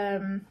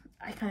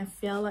I kind of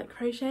feel like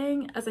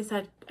crocheting. As I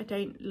said, I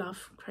don't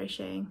love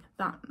crocheting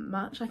that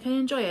much. Like, I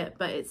enjoy it,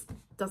 but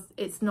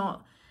it's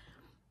not,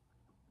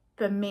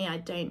 for me, I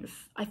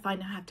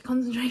find I have to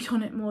concentrate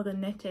on it more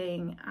than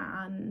knitting,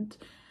 and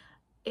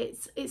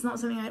it's not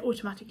something I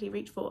automatically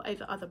reach for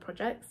over other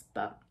projects,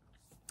 but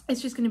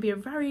it's just going to be a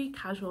very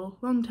casual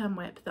long-term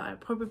whip that I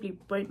probably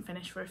won't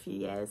finish for a few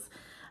years,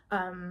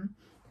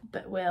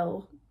 but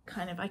will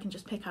kind of, I can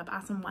just pick up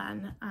as and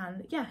when,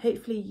 and yeah,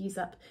 hopefully use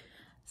up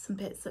some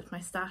bits of my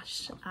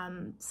stash,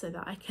 so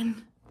that I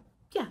can,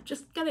 yeah,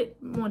 just get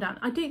it more down.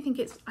 I don't think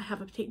I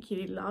have a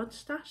particularly large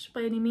stash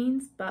by any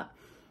means, but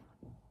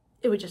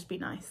it would just be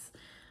nice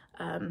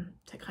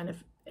to kind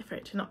of, for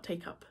it to not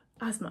take up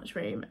as much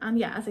room, and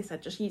yeah, as I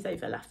said, just use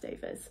over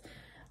leftovers.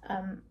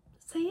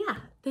 So yeah,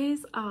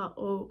 those are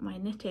all my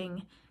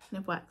knitting kind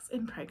of works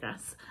in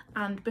progress.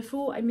 And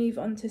before I move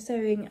on to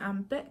sewing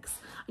and books,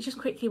 I just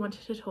quickly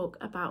wanted to talk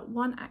about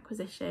one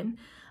acquisition,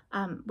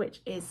 which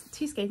is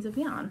 2 skeins of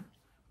yarn.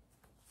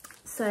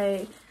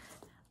 So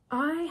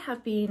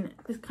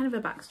there's kind of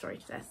a backstory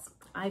to this.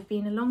 I've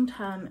been a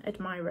long-term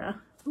admirer,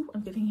 ooh,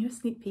 I'm giving you a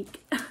sneak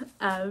peek,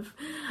 of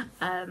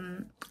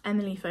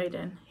Emily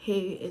Foden, who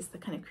is the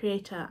kind of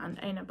creator and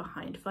owner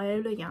behind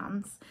Viola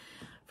yarns,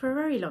 for a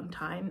very long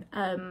time,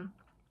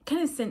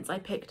 kind of since I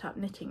picked up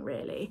knitting,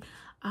 really.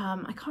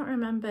 I can't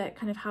remember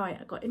kind of how I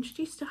got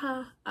introduced to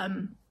her,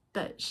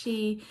 but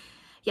she,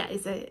 yeah,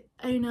 is a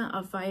owner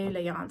of Viola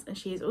yarns, and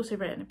she has also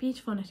written a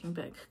beautiful knitting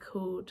book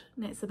called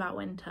Knits About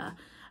Winter,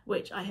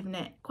 which I have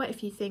knit quite a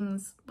few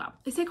things, well,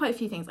 I say quite a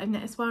few things, I've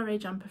knit a soiree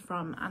jumper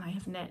from, and I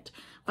have knit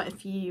quite a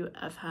few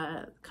of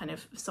her kind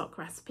of sock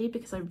recipe,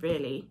 because I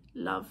really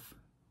love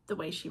the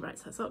way she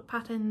writes her sock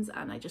patterns,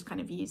 and I just kind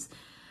of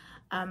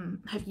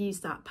have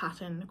used that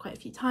pattern quite a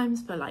few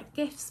times for like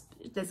gifts.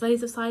 There's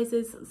loads of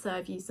sizes, so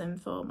I've used them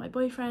for my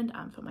boyfriend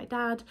and for my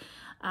dad,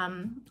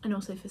 and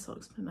also for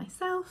socks for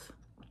myself.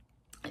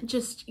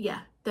 Just, yeah,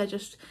 they're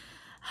just,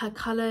 her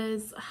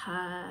colours,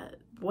 her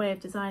way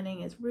of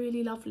designing is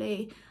really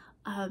lovely,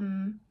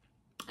 and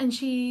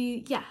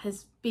she, yeah, I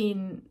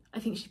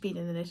think she's been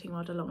in the knitting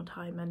world a long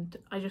time, and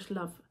I just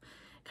love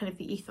kind of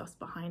the ethos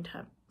behind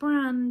her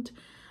brand.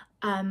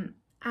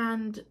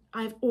 And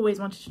I've always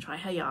wanted to try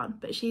her yarn,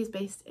 but she's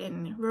based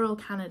in rural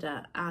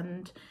Canada,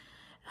 and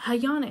her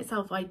yarn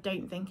itself I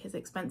don't think is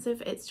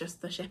expensive, it's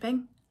just the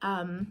shipping.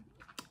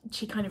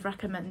 She kind of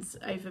recommends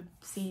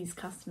overseas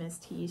customers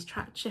to use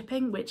tracked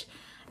shipping, which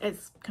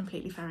is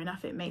completely fair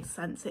enough. It makes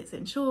sense, it's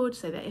insured,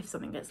 so that if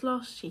something gets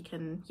lost she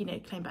can, you know,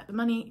 claim back the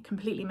money. It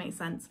completely makes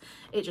sense.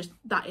 It just,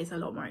 that is a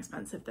lot more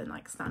expensive than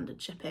like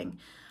standard shipping.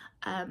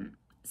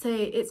 So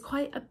it's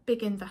quite a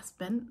big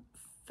investment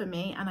for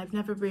me, and I've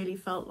never really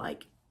felt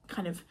like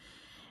kind of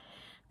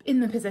in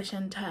the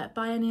position to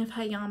buy any of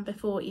her yarn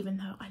before, even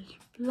though I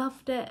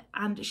loved it.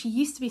 And she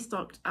used to be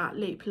stocked at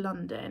Loop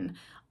London,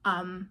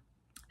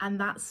 and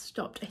that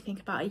stopped I think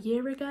about a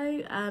year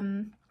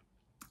ago,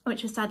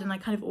 which is sad, and I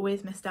kind of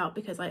always missed out,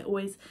 because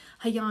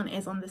her yarn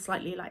is on the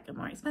slightly like a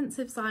more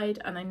expensive side,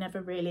 and I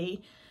never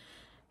really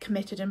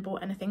committed and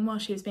bought anything while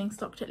she was being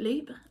stocked at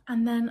Loop.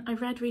 And then I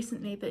read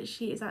recently that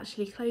she is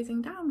actually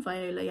closing down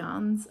Viola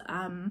yarns,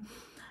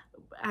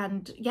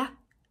 and yeah,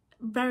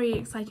 very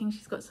exciting.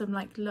 She's got some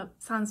like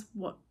sounds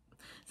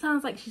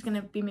like she's going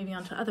to be moving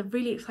on to other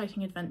really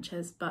exciting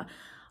adventures, but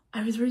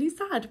I was really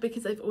sad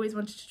because I've always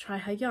wanted to try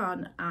her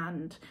yarn,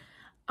 and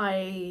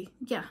I,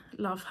 yeah,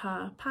 love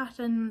her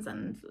patterns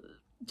and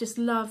just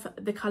love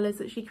the colours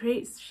that she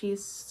creates. She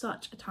is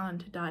such a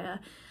talented dyer,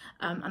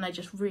 and I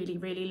just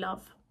really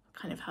love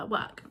kind of her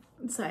work.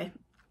 So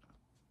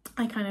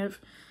I kind of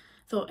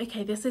thought,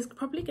 okay, this is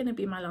probably going to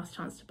be my last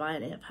chance to buy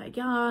any of her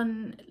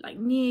yarn, like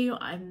new,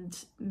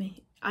 and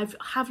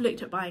I've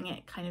looked at buying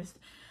it kind of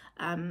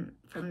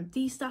from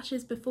these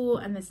stashes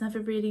before, and there's never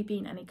really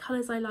been any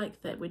colours I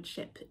like that would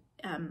ship,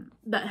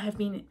 that have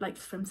been like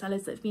from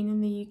sellers that have been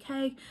in the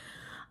UK.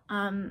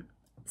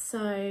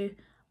 So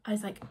I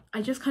was like,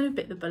 I just kind of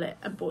bit the bullet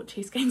and bought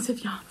 2 skeins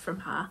of yarn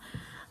from her,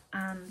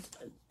 and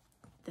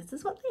this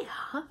is what they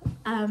are.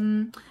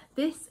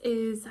 This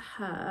is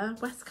her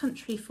West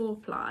Country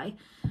 4-ply,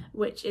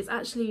 which is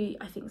actually,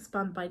 I think,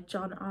 spun by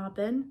John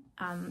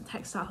Arbin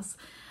Textiles.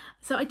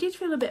 So I did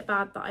feel a bit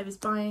bad that I was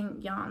buying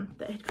yarn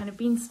that had kind of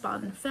been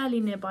spun fairly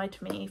nearby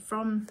to me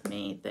from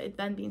me, that had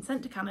then been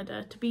sent to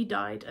Canada to be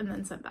dyed and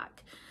then sent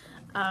back.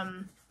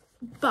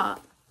 But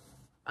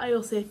I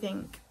also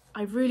think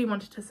I really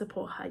wanted to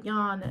support her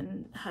yarn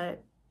and her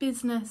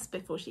business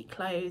before she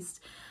closed,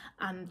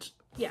 and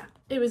yeah,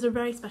 it was a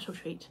very special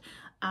treat.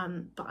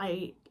 But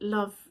I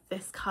love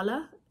this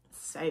colour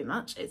so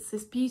much. It's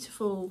this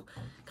beautiful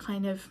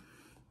kind of,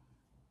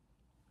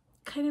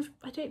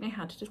 I don't know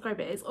how to describe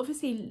it. It's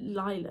obviously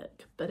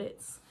lilac, but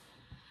it's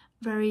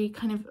very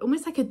kind of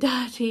almost like a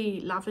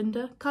dirty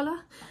lavender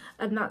colour,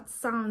 and that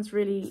sounds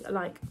really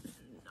like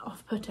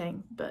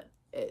off-putting, but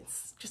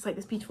it's just like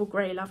this beautiful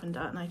grey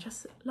lavender, and I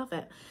just love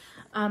it.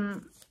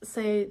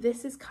 So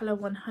this is colour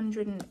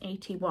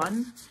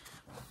 181,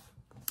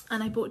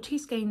 and I bought 2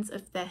 skeins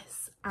of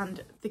this,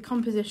 and the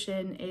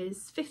composition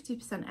is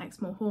 50%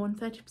 Exmoor Horn,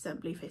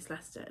 30% Blueface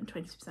Leicester and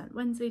 20%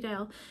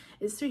 Wensleydale.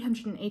 It's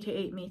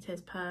 388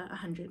 metres per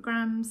 100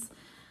 grams,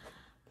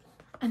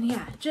 and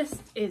yeah,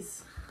 just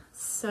is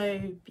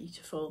so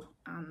beautiful,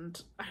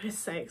 and I was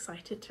so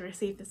excited to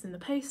receive this in the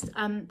post.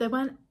 There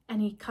weren't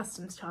any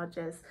customs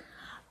charges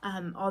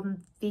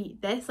on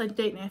this. I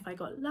don't know if I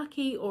got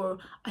lucky, or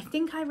I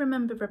think I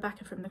remember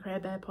Rebecca from the Crochet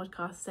Bear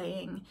podcast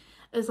saying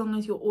as long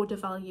as your order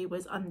value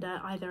was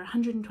under either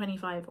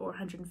 125 or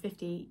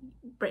 150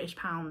 British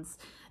pounds,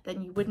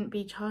 then you wouldn't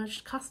be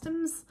charged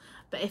customs,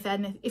 but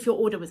if your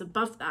order was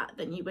above that,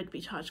 then you would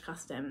be charged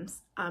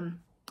customs.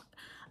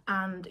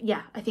 And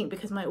yeah, I think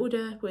because my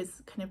order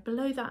was kind of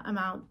below that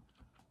amount,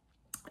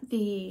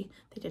 they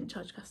didn't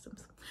charge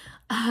customs.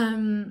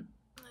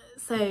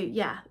 So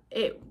yeah,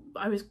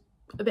 I was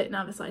a bit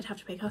nervous that I'd have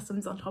to pay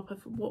customs on top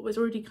of what was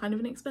already kind of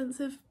an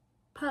expensive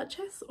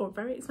purchase, or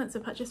very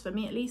expensive purchase for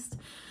me at least,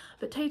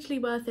 but totally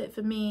worth it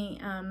for me.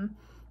 And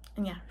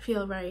yeah,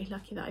 feel very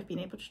lucky that I've been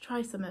able to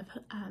try some of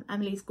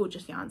Emily's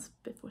gorgeous yarns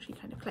before she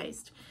kind of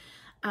closed.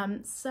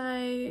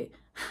 So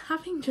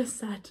having just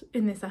said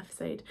in this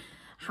episode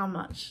how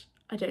much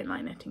I don't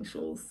like knitting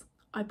shawls,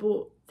 I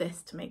bought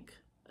this to make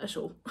a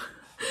shawl.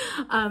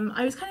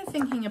 I was kind of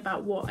thinking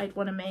about what I'd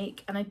want to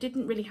make, and I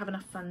didn't really have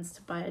enough funds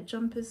to buy a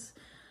jumper's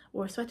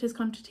or a sweater's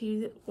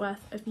quantity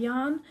worth of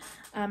yarn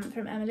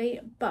from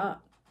Emily, but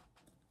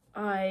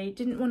I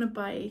didn't want to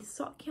buy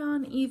sock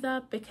yarn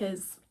either,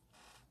 because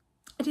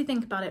I did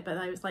think about it, but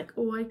I was like,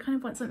 oh, I kind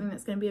of want something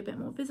that's going to be a bit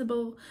more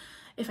visible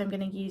if I'm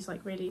going to use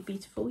like really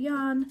beautiful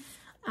yarn.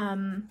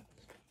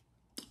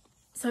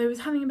 So I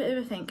was having a bit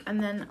of a think,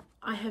 and then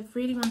I have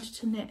really wanted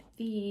to knit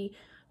the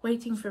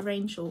Waiting for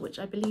Rain shawl, which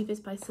I believe is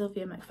by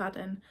Sylvia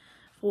McFadden,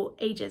 for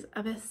ages,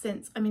 ever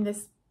since. I mean,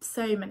 there's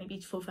so many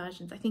beautiful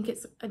versions. I think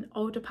it's an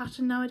older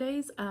pattern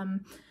nowadays,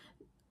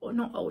 or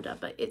not older,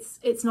 but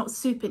it's not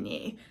super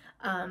new.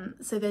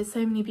 So there's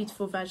so many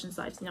beautiful versions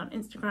that I've seen on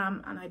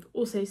Instagram, and I've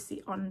also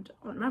seen on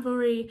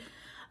Ravelry,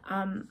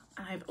 and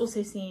I've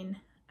also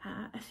seen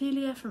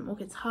Anthea from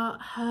Orchid's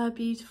Heart, her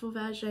beautiful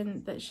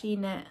version that she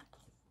knit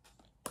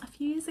a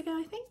few years ago,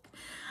 I think.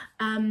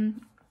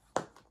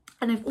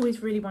 And I've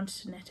always really wanted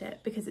to knit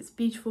it because it's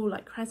beautiful,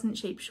 like crescent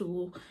shaped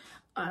shawl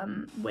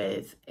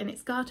in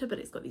its garter, but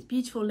it's got these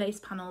beautiful lace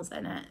panels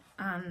in it.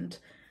 And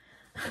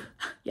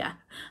yeah,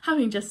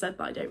 having just said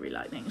that I don't really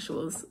like knitting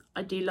shawls,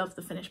 I do love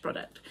the finished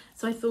product,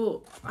 so I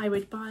thought I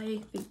would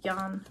buy the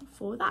yarn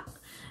for that.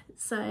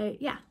 So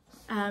yeah,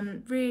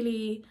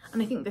 really,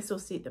 and I think this will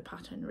suit the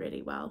pattern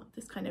really well,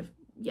 this kind of,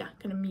 yeah,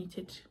 kind of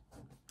muted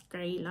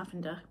grey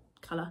lavender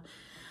colour.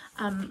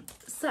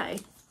 So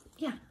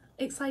yeah,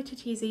 excited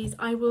teasies.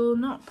 I will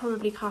not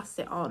probably cast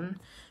it on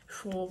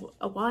for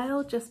a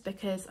while, just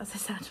because, as I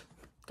said,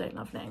 don't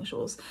love knitting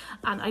shawls,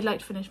 and I'd like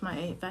to finish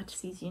my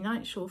Vertices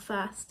Unite shawl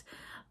first,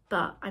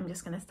 but I'm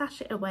just going to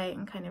stash it away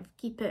and kind of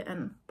keep it,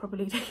 and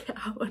probably take it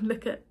out and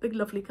look at the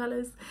lovely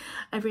colours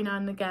every now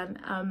and again.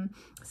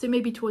 So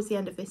maybe towards the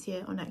end of this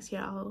year or next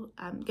year I'll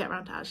get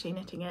around to actually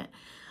knitting it,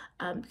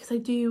 because I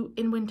do,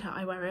 in winter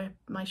I wear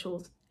my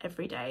shawls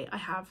every day. I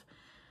have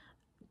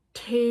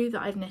 2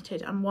 that I've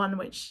knitted, and one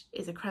which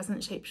is a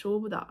crescent shaped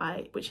shawl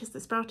which is the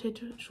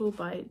Sprouted shawl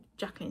by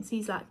Jacqueline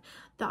Cieslak,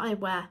 that I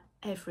wear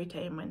every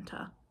day in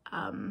winter,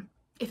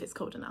 if it's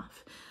cold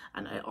enough,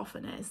 and it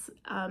often is,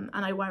 and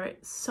I wear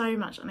it so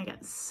much and I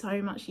get so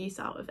much use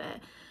out of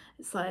it.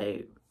 So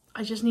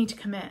I just need to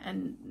commit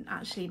and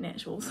actually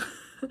knit shawls.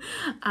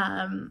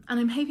 And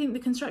I'm hoping the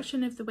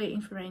construction of the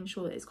Waiting for Rain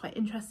shawl is quite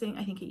interesting.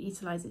 I think it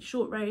utilises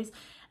short rows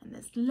and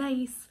there's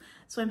lace,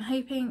 so I'm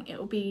hoping it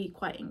will be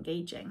quite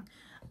engaging.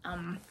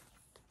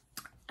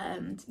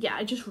 And yeah,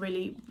 I just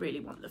really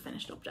want the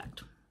finished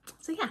object.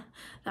 So yeah,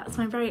 that's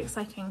my very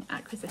exciting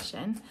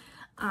acquisition,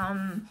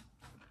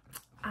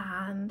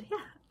 and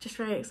yeah, just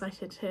very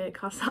excited to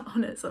cast that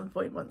on at some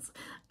point once,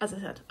 as I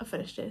said, I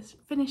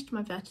finished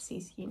my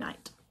Vertices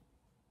Unite.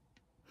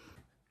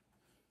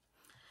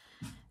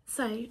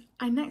 So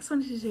I next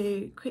wanted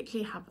to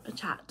quickly have a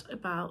chat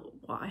about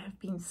what I have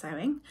been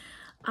sewing.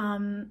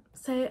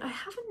 So I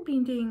haven't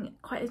been doing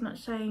quite as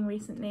much sewing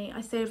recently.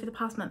 I say over the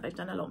past month I've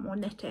done a lot more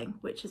knitting,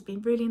 which has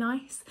been really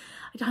nice.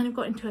 I kind of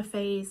got into a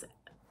phase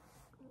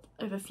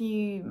of a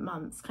few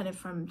months, kind of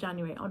from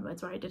January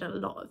onwards, where I did a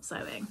lot of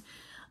sewing,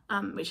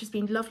 which has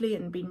been lovely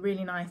and been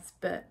really nice,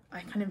 but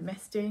I kind of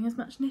miss doing as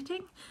much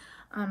knitting.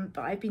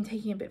 But I've been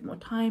taking a bit more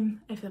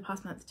time over the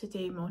past month to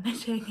do more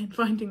knitting, and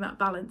finding that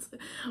balance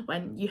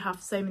when you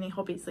have so many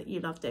hobbies that you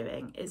love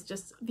doing is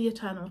just the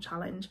eternal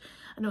challenge,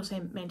 and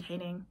also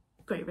maintaining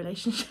great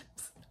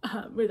relationships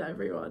with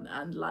everyone,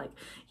 and like,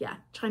 yeah,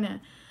 trying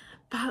to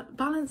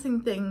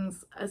balancing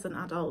things as an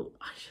adult.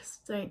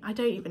 I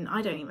don't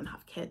even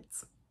have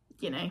kids,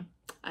 you know.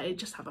 I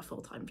just have a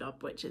full-time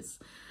job, which is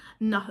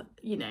not,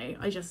 you know,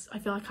 I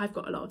feel like I've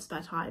got a lot of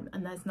spare time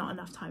and there's not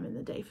enough time in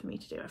the day for me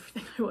to do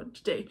everything I want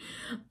to do.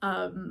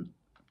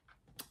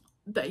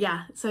 But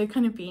yeah, so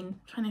kind of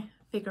been trying to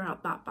figure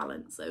out that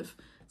balance of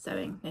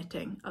sewing,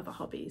 knitting, other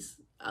hobbies,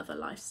 other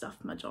life stuff,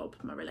 my job,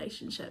 my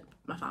relationship,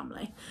 my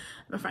family,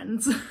 my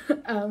friends.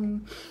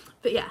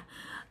 But yeah,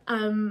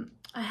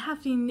 I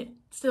have been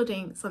still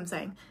doing some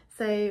sewing.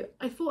 So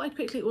I thought I'd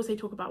quickly also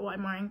talk about what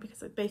I'm wearing,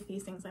 because both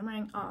these things I'm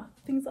wearing are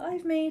things that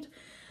I've made.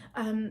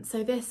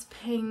 So this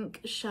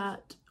pink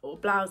shirt or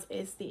blouse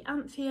is the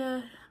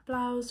Anthea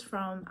blouse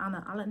from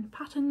Anna Allen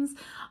Patterns.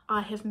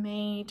 I have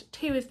made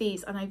 2 of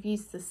these and I've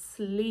used the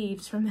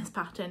sleeves from this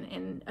pattern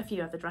in a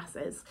few other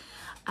dresses.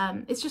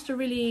 It's just a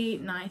really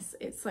nice,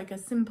 it's like a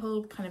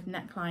simple kind of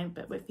neckline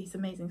but with these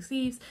amazing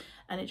sleeves,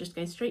 and it just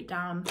goes straight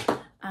down.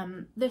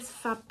 This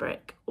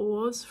fabric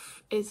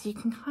is, you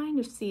can kind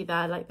of see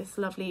there, like this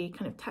lovely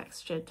kind of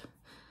textured,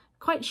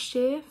 quite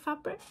sheer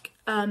fabric.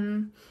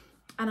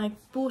 And I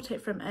bought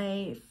it from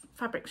a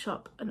fabric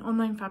shop, an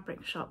online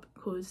fabric shop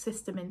called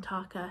Sister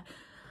Mintaka,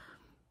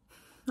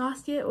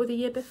 last year or the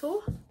year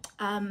before.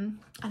 And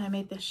I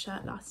made this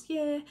shirt last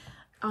year.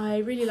 I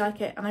really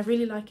like it, and I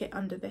really like it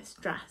under this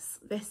dress.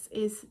 This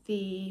is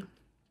the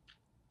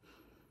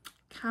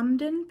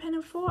Camden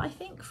pinafore, I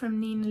think, from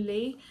Nina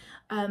Lee.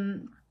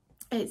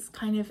 It's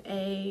kind of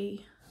a,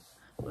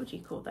 what do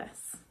you call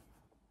this?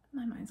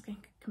 My mind's going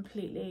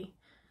completely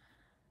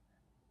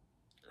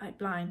like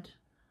blind.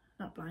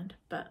 Not blind,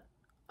 but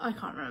I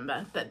can't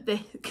remember. But the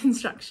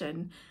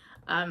construction,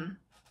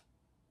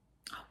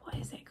 what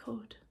is it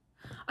called?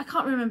 I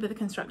can't remember the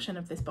construction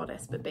of this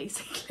bodice, but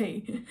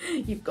basically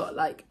you've got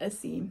like a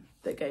seam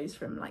that goes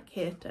from like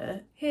here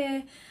to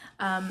here,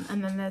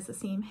 and then there's a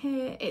seam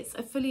here. It's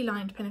a fully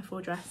lined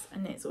pinafore dress,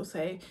 and it's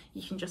also,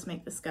 you can just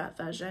make the skirt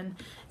version.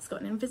 It's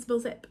got an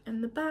invisible zip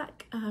in the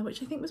back,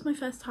 which I think was my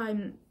first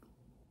time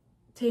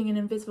doing an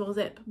invisible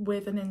zip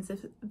with an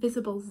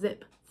invisible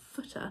zip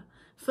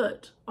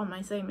foot on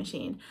my sewing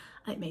machine,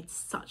 and it made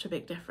such a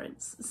big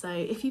difference. So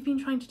if you've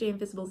been trying to do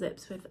invisible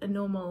zips with a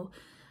normal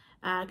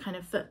kind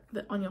of foot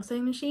on your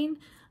sewing machine,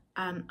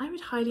 I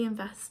would highly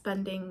invest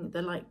spending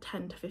the like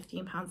 10 to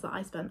 15 pounds that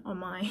I spent on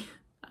my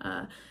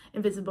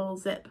invisible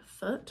zip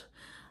foot,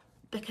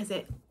 because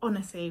it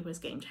honestly was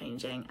game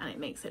changing and it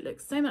makes it look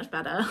so much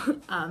better.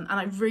 And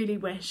I really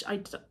wish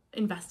I'd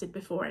invested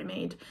before I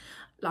made,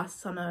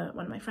 last summer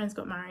when my friends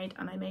got married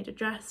and I made a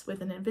dress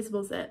with an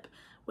invisible zip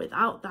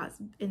without that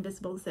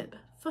invisible zip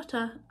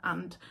footer,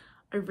 and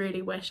I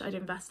really wish I'd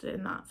invested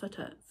in that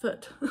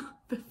foot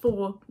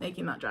before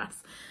making that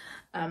dress.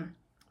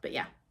 But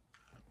yeah,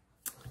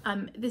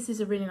 this is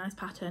a really nice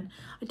pattern.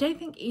 I don't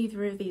think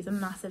either of these are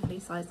massively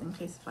size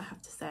inclusive, I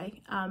have to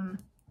say,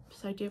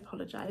 so I do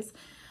apologise,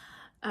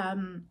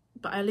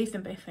 but I'll leave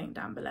them both linked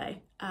down below.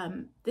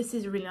 This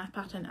is a really nice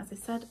pattern, as I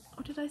said.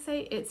 What did I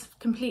say? It's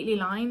completely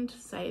lined,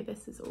 so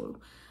this is all,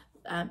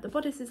 the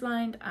bodice is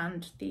lined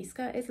and the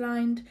skirt is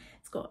lined.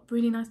 It's got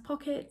really nice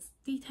pockets,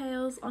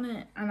 details on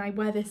it, and I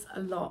wear this a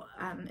lot.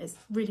 It's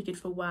really good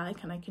for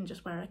work, and I can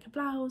just wear like a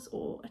blouse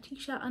or a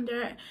t-shirt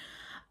under it.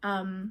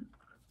 And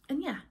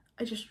yeah,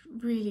 I just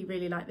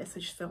really like this. I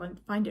just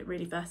find it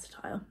really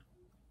versatile.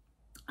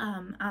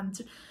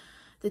 And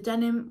the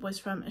denim was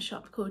from a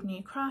shop called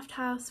New Craft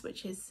House,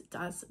 which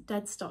does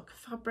dead stock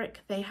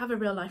fabric. They have a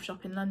real life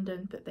shop in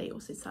London, but they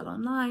also sell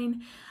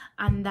online.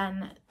 And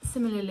then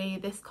similarly,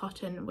 this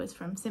cotton was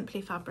from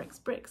Simply Fabrics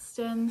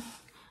Brixton.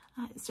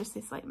 It's just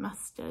this like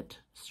mustard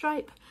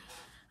stripe,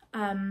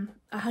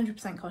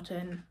 100%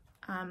 cotton,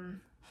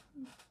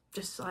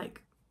 just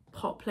like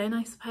poplin,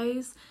 I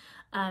suppose.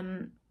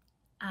 And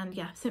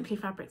yeah, Simply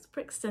Fabrics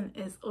Brixton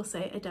is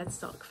also a dead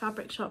stock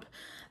fabric shop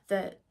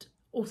that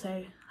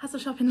also has a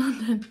shop in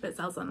London but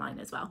sells online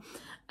as well.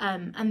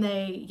 And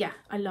yeah,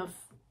 I love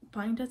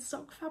buying dead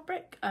stock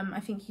fabric. I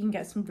think you can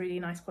get some really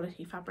nice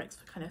quality fabrics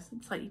for kind of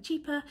slightly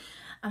cheaper,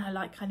 and I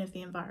like kind of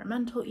the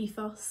environmental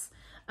ethos.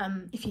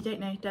 If you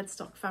don't know, dead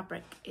stock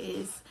fabric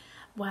is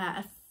where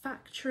a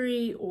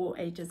factory or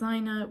a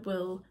designer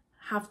will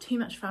have too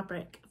much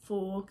fabric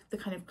for the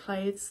kind of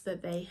clothes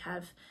that they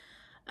have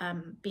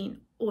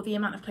or the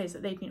amount of clothes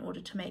that they've been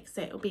ordered to make,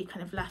 so it'll be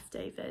kind of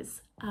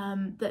leftovers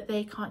that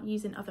they can't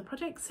use in other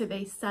projects, so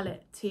they sell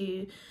it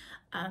to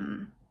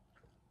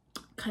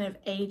kind of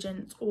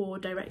agents or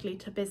directly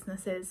to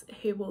businesses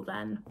who will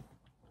then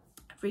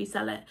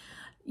resell it,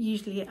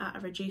 usually at a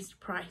reduced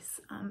price,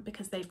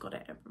 because they've got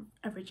it at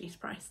a reduced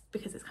price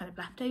because it's kind of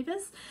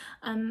leftovers.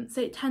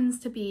 So it tends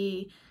to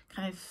be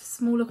kind of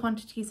smaller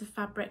quantities of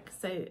fabric,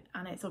 so,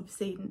 and it's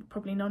obviously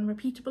probably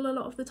non-repeatable a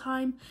lot of the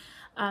time,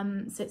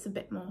 so it's a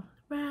bit more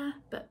rare,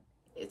 but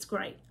it's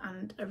great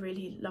and a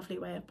really lovely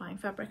way of buying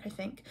fabric, I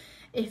think,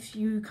 if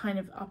you kind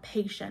of are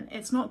patient.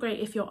 It's not great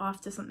if you're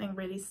after something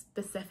really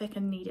specific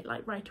and need it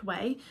like right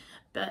away,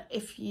 but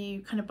if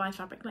you kind of buy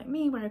fabric like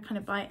me, where I kind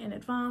of buy it in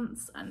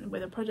advance and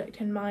with a project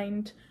in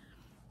mind,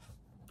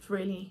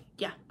 really,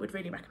 yeah, would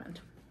really recommend.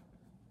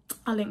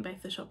 I'll link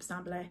both the shops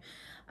down below.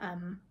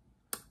 And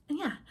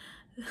yeah,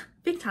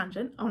 big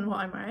tangent on what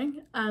I'm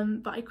wearing,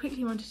 but I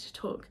quickly wanted to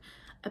talk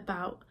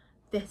about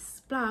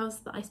this blouse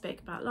that I spoke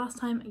about last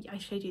time. I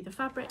showed you the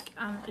fabric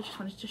and I just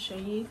wanted to show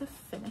you the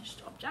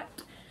finished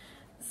object.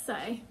 So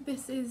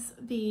this is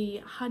the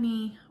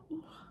honey,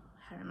 ooh,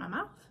 hair in my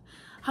mouth,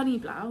 honey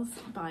blouse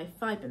by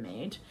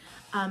FibreMood.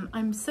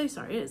 I'm so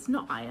sorry it's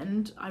not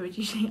ironed. I would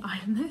usually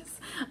iron this,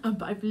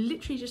 but I've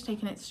literally just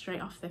taken it straight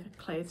off the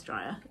clothes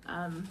dryer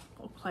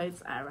or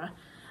clothes airer,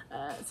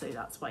 so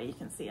that's why you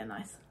can see a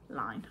nice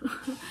line.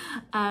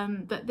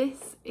 But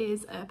this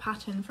is a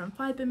pattern from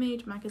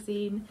FibreMood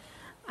magazine,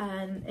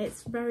 and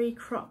it's very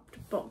cropped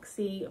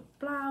boxy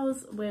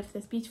blouse with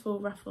this beautiful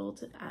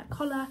ruffled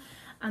collar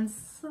and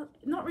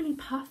not really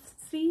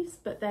puffed sleeves,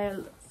 but they're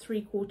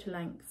 3/4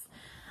 length.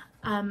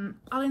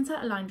 I'll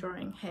insert a line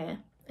drawing here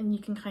and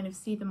you can kind of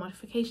see the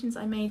modifications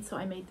I made. So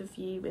I made the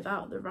view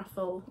without the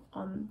ruffle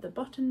on the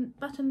button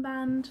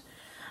band,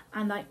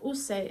 and I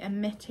also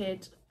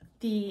omitted,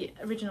 the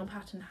original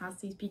pattern has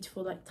these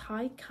beautiful like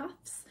tie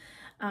cuffs,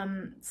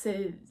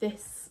 so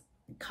this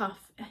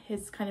cuff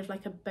is kind of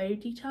like a bow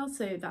detail,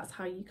 so that's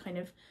how you kind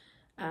of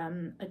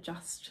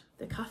adjust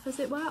the cuff, as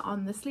it were,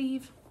 on the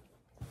sleeve.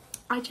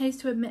 I chose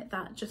to omit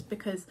that just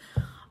because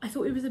I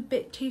thought it was a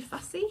bit too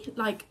fussy.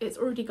 Like, it's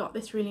already got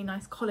this really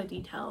nice collar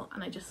detail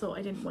and I just thought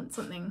I didn't want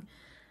something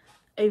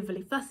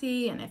overly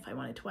fussy, and if I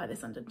wanted to wear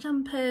this under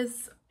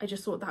jumpers, I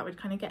just thought that would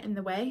kind of get in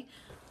the way.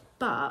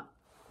 But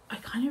I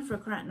kind of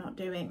regret not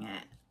doing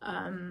it.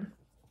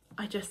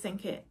 I just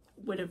think it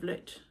would have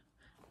looked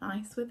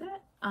nice with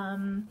it.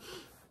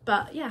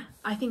 But yeah,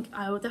 I think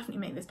I will definitely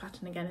make this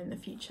pattern again in the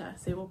future,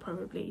 so we'll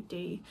probably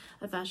do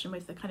a version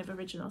with the kind of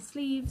original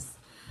sleeves.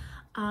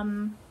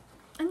 And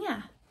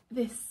yeah,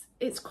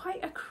 it's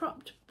quite a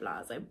cropped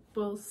blouse, I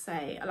will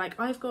say. Like,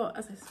 I've got,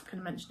 as I kind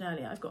of mentioned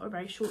earlier, I've got a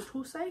very short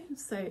torso,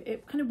 so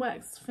it kind of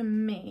works for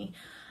me,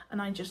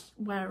 and I just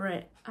wear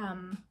it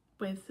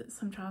with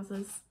some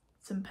trousers,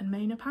 some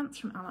Pomegranate pants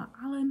from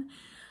Allen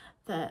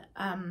that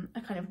are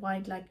kind of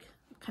wide leg,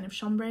 kind of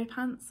chambray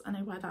pants, and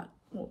I wear that,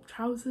 or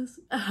trousers,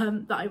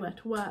 that I wear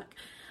to work,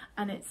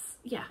 and it's,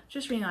 yeah,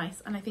 just really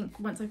nice. And I think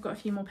once I've got a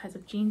few more pairs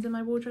of jeans in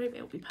my wardrobe,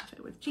 it'll be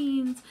perfect with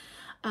jeans.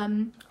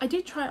 I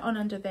did try it on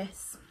under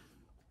this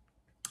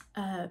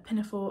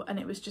pinafore, and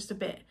it was just a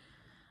bit,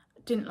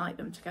 didn't like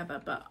them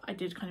together, but I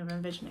did kind of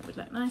envision it would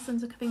look nice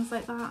under things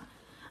like that.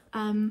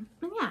 And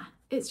yeah,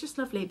 it's just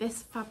lovely.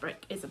 This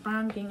fabric is a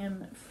brown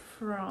gingham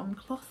from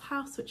Cloth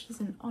House, which is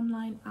an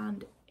online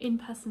and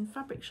in-person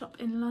fabric shop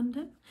in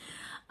London.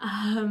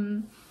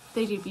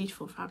 They do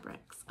beautiful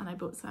fabrics, and I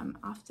bought some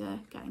after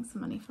getting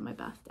some money for my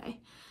birthday.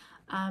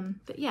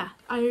 But yeah,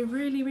 I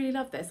really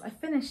love this. I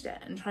finished it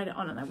and tried it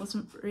on, and I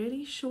wasn't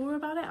really sure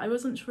about it. I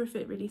wasn't sure if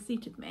it really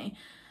suited me,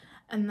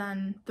 and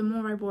then the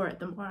more I wore it,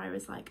 the more I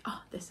was like,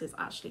 oh, this is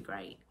actually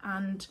great.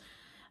 And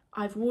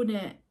I've worn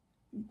it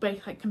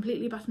both like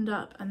completely buttoned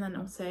up and then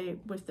also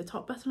with the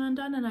top button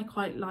undone, and I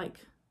quite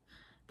like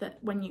that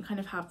when you kind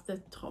of have the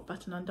top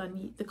button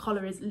undone, the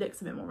collar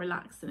looks a bit more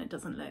relaxed and it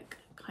doesn't look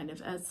kind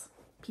of as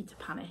Peter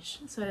Panish,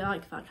 so I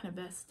like that kind of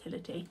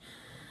versatility.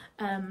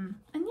 And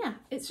yeah,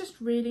 it's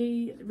just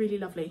really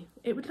lovely.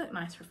 It would look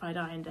nicer if I'd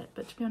ironed it,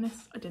 but to be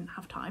honest, I didn't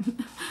have time.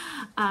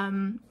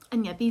 And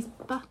yeah, these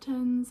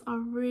buttons are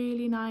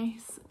really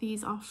nice.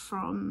 These are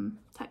from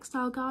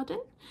Textile Garden.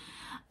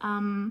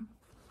 And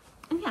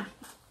yeah,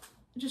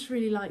 just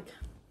really like,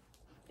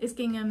 it's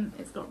gingham,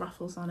 it's got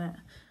ruffles on it,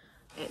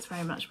 it's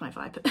very much my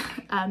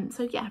vibe.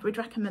 So yeah, would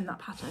recommend that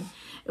pattern.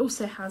 It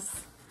also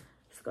has,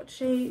 got to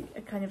show you,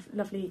 a kind of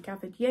lovely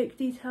gathered yoke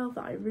detail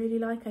that I really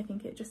like. I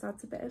think it just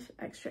adds a bit of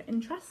extra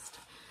interest.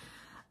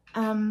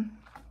 So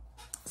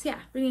yeah,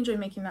 really enjoy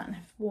making that, and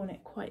have worn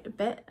it quite a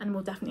bit, and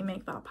we'll definitely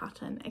make that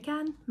pattern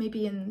again,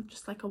 maybe in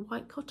just like a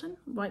white cotton,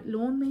 white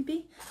lawn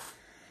maybe.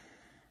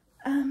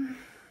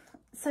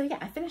 So yeah,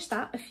 I finished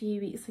that a few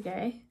weeks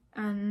ago,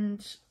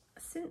 and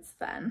since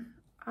then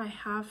I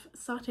have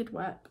started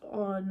work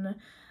on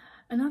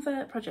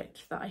another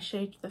project that I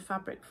showed the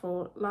fabric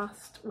for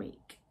last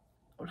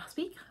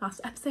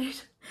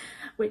episode,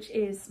 which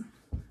is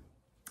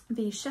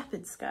the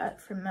shepherd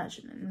skirt from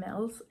Merchant &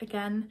 Mills.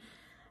 Again,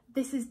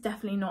 this is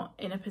definitely not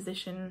in a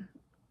position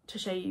to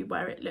show you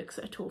where it looks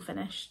at all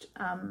finished.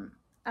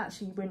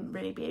 Actually, you wouldn't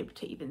really be able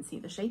to even see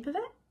the shape of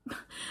it.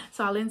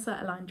 So I'll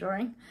insert a line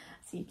drawing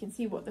so you can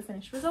see what the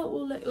finished result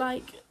will look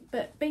like.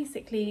 But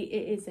basically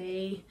it is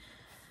a,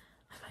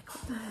 have I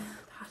got the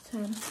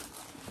pattern?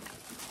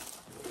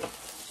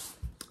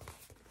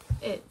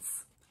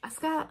 It's a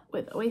skirt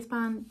with a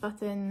waistband,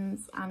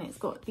 buttons, and it's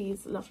got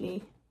these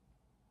lovely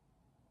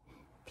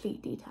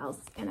pleat details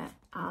in it.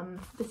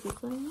 This is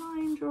the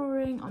line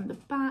drawing on the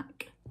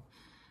back.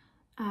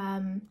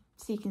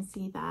 so you can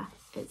see there,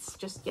 it's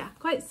just, yeah,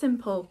 quite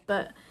simple,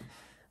 but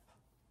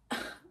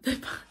the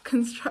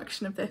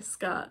construction of this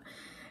skirt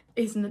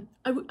isn't,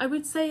 I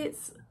would say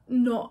it's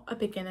not a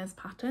beginner's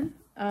pattern.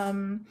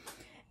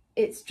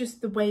 It's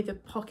just the way the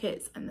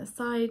pockets and the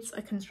sides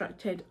are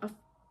constructed are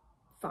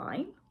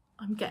fine.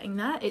 I'm getting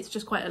there. It's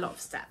just quite a lot of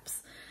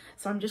steps,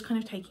 so I'm just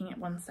kind of taking it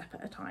one step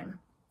at a time.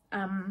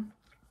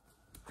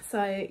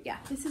 So yeah,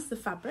 this is the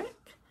fabric.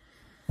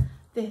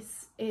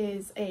 This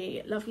is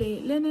a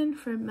lovely linen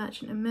from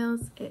Merchant and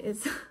Mills. It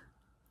is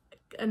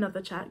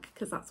another check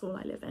because that's all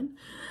I live in,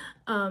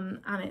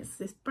 and it's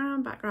this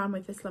brown background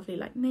with this lovely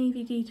like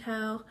navy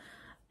detail.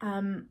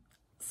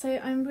 So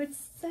I would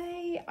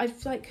say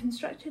I've like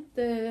constructed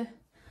the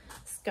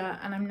skirt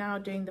and I'm now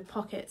doing the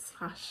pockets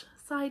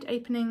 / side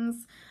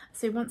openings.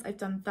 So once I've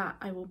done that,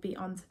 I will be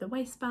onto the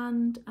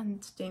waistband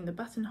and doing the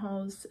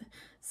buttonholes.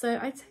 So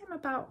I'd say I'm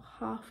about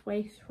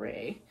halfway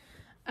through.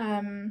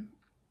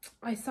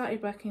 I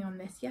started working on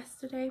this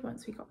yesterday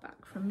once we got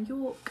back from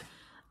York.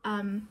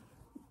 As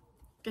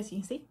you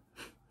can see,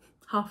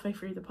 halfway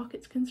through the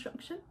pockets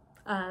construction.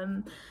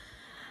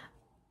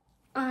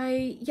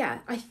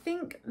 I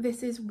think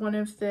this is one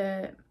of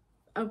the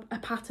a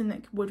pattern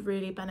that would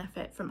really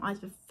benefit from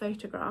either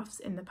photographs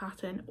in the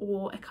pattern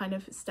or a kind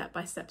of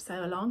step-by-step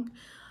sew along.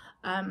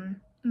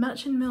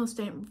 Merchant Mills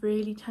don't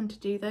really tend to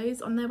do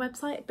those on their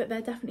website, but they're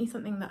definitely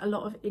something that a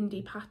lot of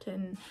indie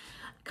pattern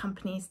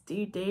companies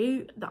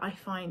do that I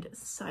find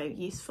so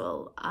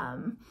useful.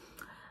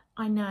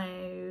 I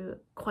know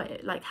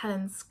quite like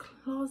Helen's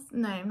Closet,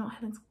 no, not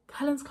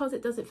Helen's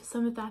Closet does it for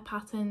some of their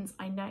patterns.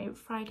 I know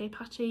Friday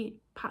Pattern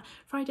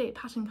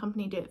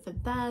Company do it for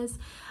theirs,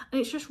 and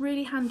it's just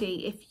really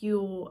handy if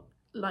you're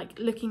like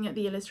looking at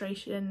the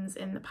illustrations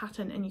in the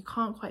pattern and you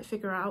can't quite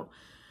figure out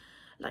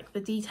like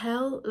the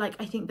detail. Like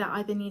I think that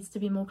either needs to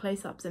be more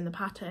close-ups in the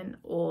pattern,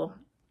 or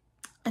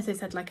as I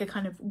said, like a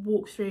kind of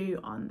walkthrough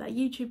on their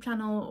YouTube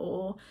channel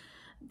or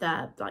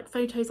their like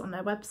photos on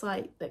their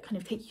website that kind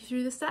of take you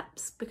through the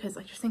steps, because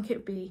I just think it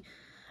would be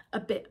a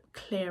bit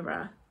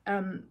clearer,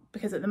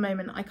 because at the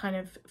moment I kind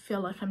of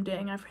feel like I'm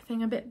doing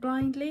everything a bit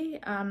blindly,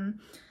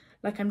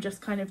 like I'm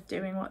just kind of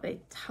doing what they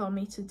tell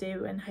me to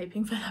do and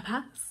hoping for the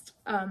best.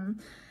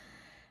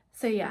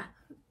 So yeah,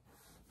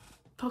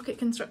 pocket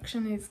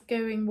construction is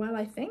going well.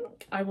 I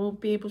think I will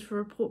be able to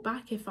report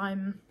back if I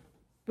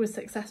was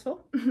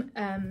successful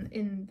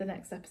in the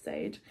next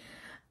episode.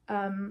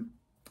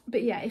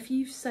 But yeah, if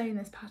you've sewn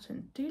this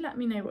pattern, do let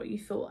me know what you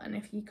thought, and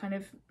if you kind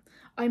of,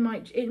 it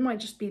might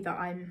just be that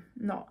I'm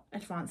not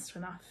advanced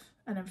enough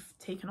and I've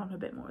taken on a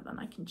bit more than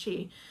I can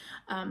chew.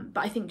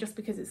 But I think just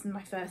because it's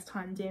my first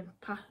time doing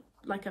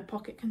like a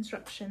pocket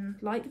construction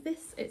like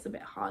this, it's a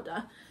bit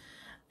harder.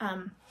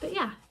 But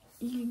yeah,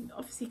 you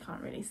obviously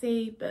can't really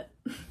see, but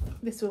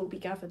this will all be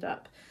gathered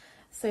up.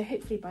 So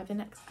hopefully by the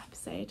next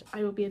episode,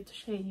 I will be able to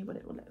show you what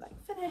it will look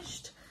like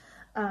finished.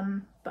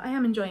 But I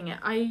am enjoying it.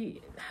 I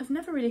have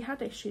never really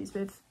had issues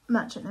with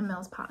Merchant and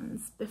Mills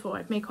patterns before.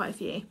 I've made quite a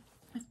few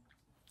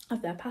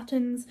of their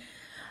patterns,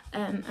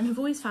 and I've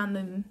always found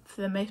them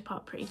for the most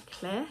part pretty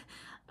clear.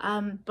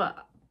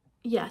 But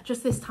yeah,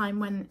 just this time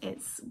when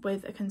it's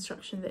with a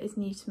construction that is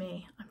new to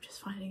me, I'm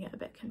just finding it a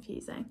bit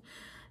confusing.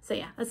 So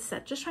yeah, as I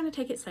said, just trying to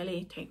take it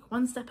slowly, take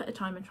one step at a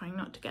time and trying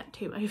not to get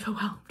too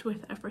overwhelmed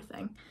with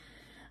everything.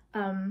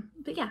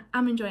 But yeah,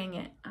 I'm enjoying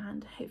it,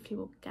 and hopefully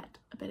we'll get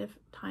a bit of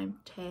time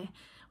to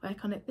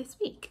work on it this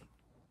week.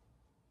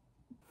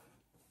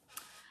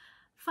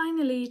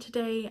 Finally,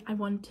 today I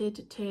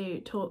wanted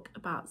to talk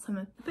about some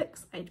of the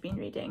books I'd been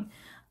reading,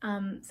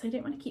 so I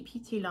don't want to keep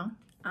you too long.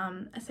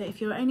 So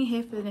if you're only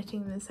here for the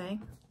knitting and the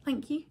sewing,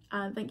 thank you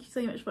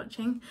so much for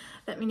watching.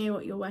 Let me know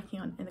what you're working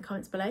on in the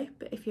comments below,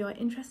 but if you are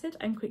interested,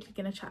 I'm quickly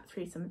going to chat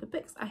through some of the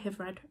books I have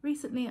read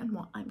recently and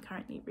what I'm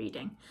currently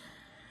reading.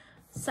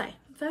 So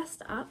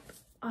first up,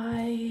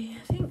 I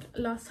think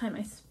last time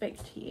I spoke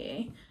to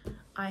you,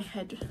 I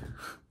had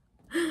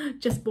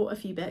just bought a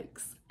few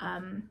books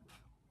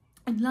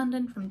in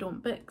London from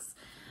Daunt Books.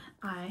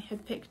 I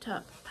had picked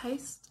up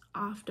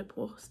Post-Mortem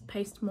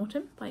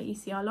by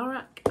E.C.R.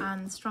 Lorac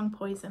and Strong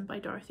Poison by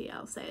Dorothy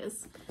L.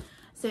 Sayers.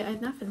 So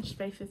I've now finished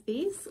both of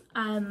these.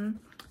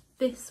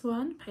 This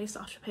one, Post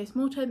After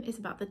Post-Mortem, is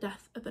about the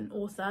death of an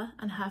author,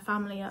 and her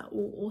family are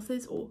all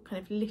authors or kind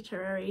of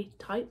literary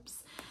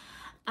types.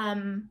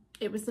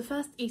 It was the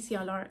first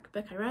E.C.R. Lorac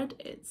book I read.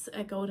 It's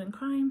a golden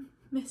crime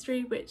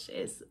mystery, which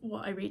is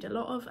what I read a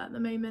lot of at the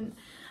moment.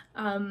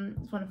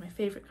 It's one of my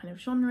favourite kind of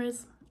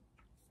genres.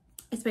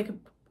 I spoke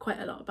quite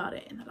a lot about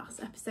it in the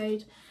last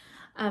episode.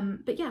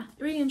 But yeah,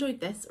 really enjoyed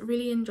this.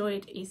 Really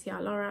enjoyed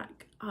E.C.R.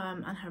 Lorac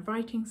and her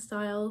writing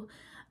style,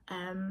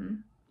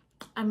 and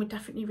would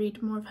definitely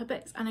read more of her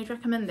books. And I'd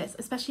recommend this,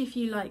 especially if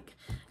you like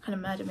kind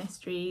of murder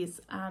mysteries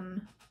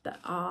that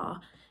are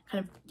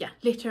kind of, yeah,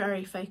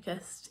 literary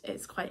focused.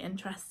 It's quite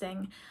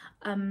interesting.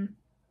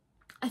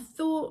 I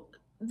thought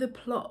the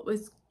plot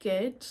was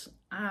good.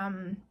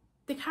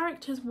 The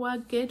characters were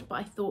good, but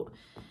I thought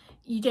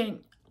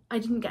I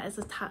didn't get as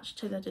attached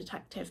to the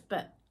detective,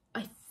 but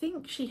I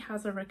think she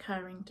has a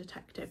recurring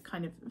detective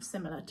kind of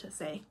similar to,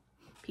 say,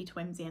 Peter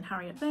Wimsey and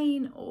Harriet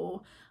Vane,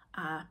 or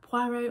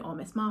Poirot or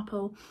Miss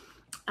Marple.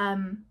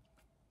 And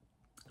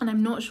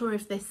I'm not sure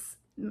if this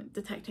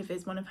detective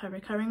is one of her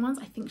recurring ones.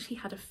 I think she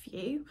had a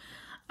few.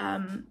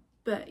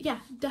 But yeah,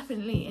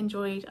 definitely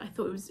enjoyed. I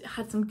thought it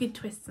had some good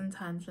twists and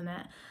turns in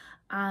it,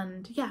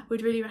 and yeah,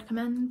 would really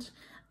recommend.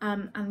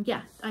 And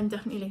yeah, I'm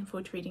definitely looking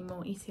forward to reading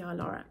more E.C.R.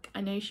 Lorac.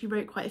 I know she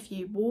wrote quite a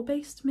few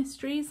war-based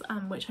mysteries,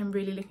 which I'm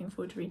really looking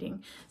forward to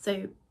reading.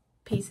 So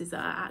pieces that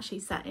are actually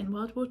set in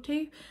World War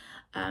II,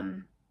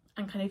 and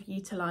kind of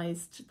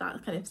utilised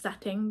that kind of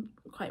setting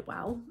quite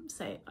well.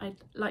 So I'd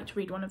like to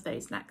read one of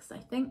those next, I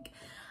think.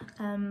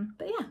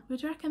 But yeah,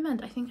 would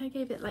recommend. I think I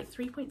gave it like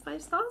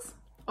 3.5 stars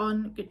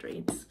on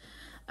Goodreads,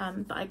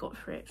 but I got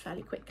through it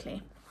fairly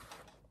quickly.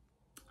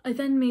 I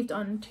then moved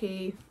on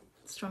to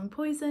Strong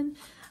Poison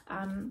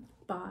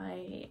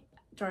by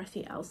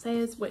Dorothy L.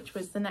 Sayers, which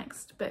was the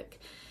next book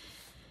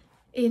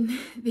in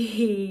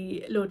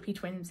the Lord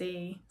Peter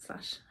Wimsey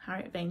 /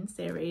 Harriet Vane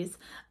series.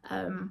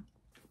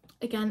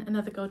 Again,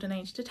 another Golden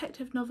Age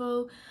detective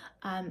novel,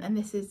 and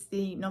this is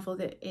the novel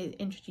that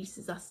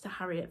introduces us to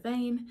Harriet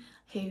Vane,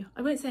 who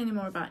I won't say any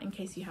more about in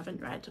case you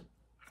haven't read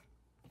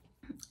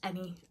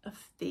any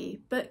of the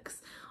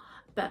books.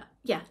 But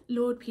yeah,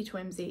 Lord Peter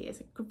Wimsey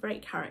is a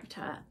great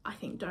character. I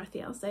think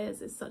Dorothy L.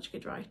 Sayers is such a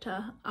good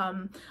writer.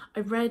 I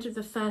read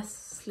the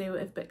first slew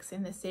of books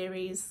in the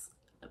series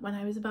when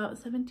I was about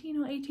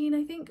 17 or 18,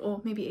 I think,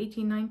 or maybe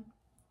 18,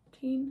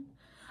 19.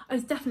 I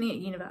was definitely at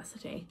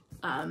university,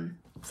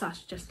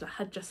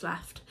 had just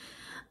left.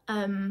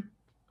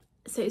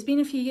 So it's been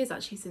a few years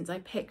actually since I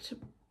picked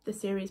the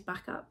series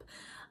back up,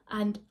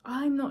 and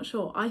I'm not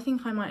sure. I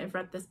think I might have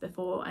read this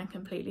before and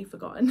completely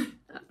forgotten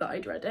that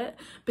I'd read it,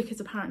 because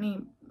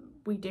apparently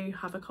we do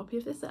have a copy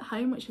of this at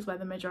home, which is where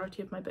the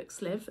majority of my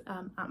books live,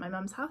 at my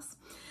mum's house.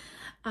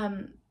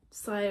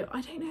 So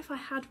I don't know if I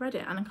had read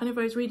it, and I kind of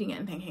was reading it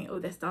and thinking, oh,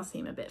 this does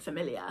seem a bit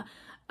familiar.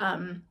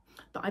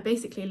 But I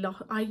basically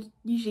I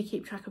usually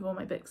keep track of all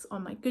my books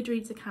on my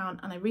Goodreads account,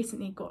 and I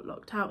recently got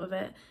locked out of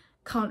it,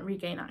 can't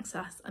regain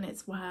access, and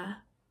it's where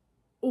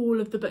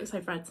all of the books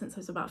I've read since I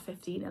was about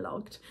 15 are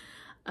logged.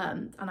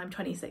 And I'm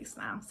 26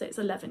 now, so it's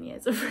 11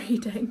 years of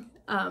reading,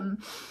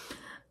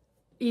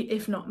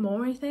 if not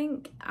more, I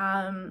think.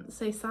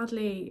 So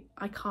sadly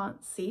I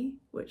can't see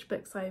which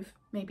books I've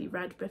maybe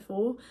read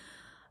before.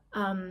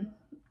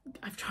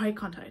 I've tried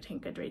contacting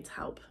Goodreads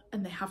help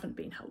and they haven't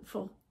been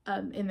helpful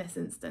in this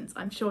instance.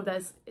 I'm sure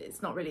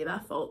it's not really their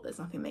fault, there's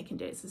nothing they can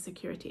do, it's a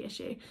security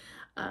issue.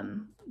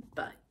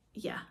 But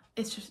yeah,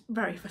 it's just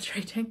very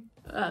frustrating,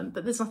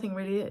 but there's nothing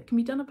really that can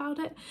be done about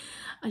it.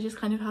 I just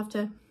kind of have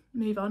to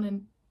move on,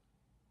 and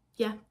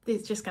yeah,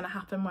 it's just going to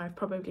happen where I've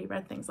probably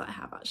read things that I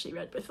have actually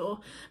read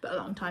before, but a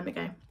long time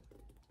ago.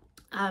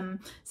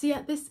 So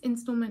yeah, this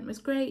instalment was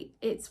great.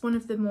 It's one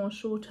of the more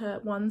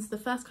shorter ones. The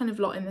first kind of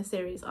lot in the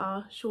series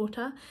are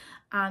shorter,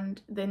 and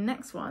the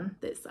next one,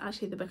 that's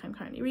actually the book I'm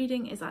currently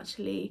reading, is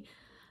actually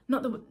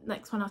not the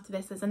next one after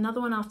this. There's another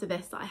one after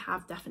this that I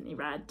have definitely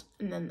read,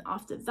 and then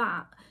after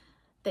that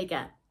they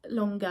get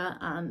longer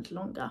and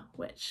longer,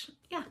 which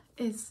yeah,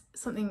 is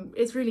something,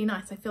 it's really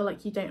nice. I feel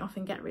like you don't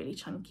often get really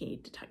chunky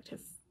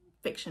detective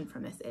fiction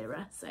from this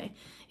era, so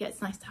yeah,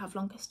 it's nice to have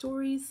longer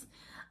stories,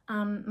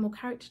 more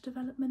character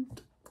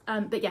development.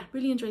 But yeah,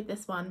 really enjoyed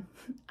this one,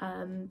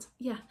 and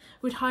yeah,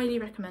 would highly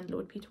recommend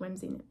Lord Peter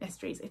Wimsey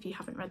mysteries if you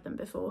haven't read them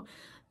before.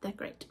 They're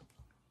great.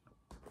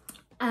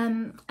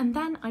 And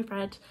then I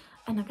read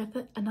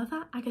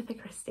another Agatha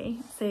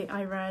Christie. So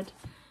I read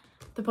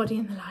The Body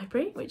in the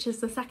Library, which is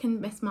the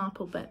second Miss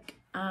Marple book.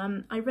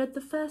 I read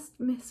the first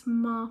Miss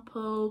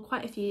Marple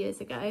quite a few years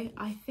ago.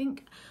 I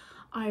think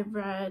I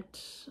read,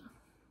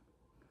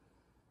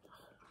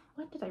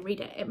 when did I read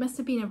it? It must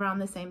have been around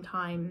the same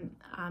time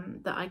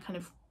that I kind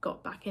of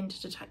got back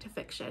into detective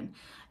fiction.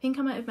 I think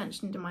I might have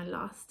mentioned in my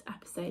last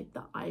episode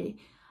that I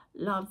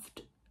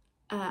loved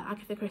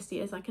Agatha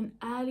Christie as like an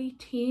early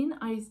teen.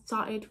 I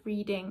started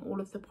reading all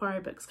of the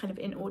Poirot books kind of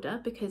in order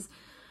because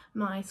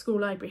my school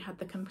library had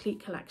the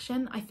complete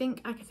collection. I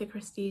think Agatha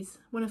Christie's,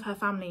 one of her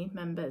family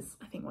members,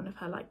 I think one of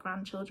her like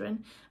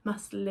grandchildren,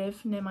 must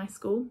live near my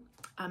school,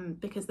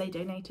 because they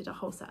donated a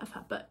whole set of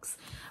her books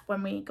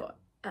when we got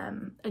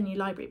a new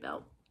library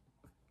built.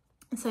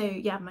 So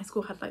yeah, my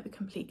school had like the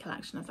complete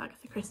collection of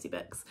Agatha Christie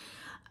books,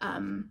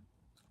 and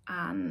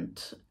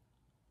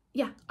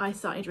yeah, I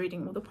started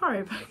reading all the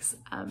Poirot books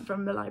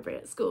from the library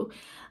at school.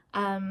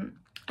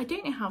 I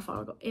don't know how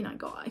far I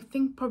got. I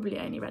think probably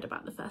I only read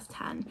about the first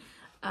 10,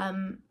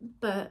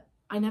 but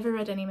I never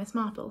read any Miss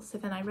Marple. So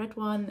then I read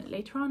one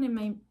later on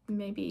in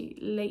maybe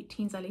late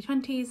teens, early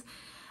 20s,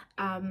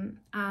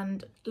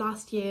 and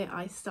last year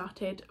I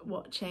started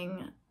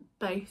watching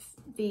both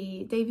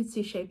the David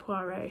Suchet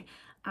Poirot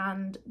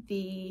and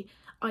the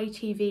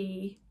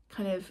ITV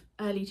kind of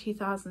early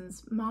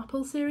 2000s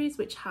Marple series,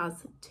 which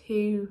has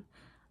 2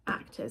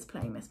 actors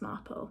playing Miss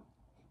Marple,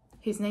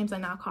 whose names I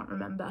now can't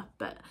remember,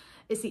 but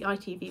it's the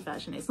ITV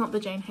version. It's not the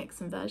Jane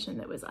Hickson version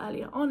that was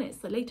earlier on, it's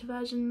the later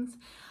versions,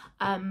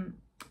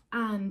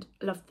 and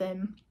loved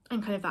them.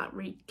 and kind of that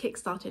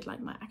kick-started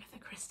like my Agatha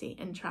Christie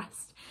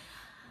interest.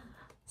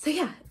 So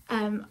yeah,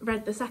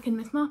 read the second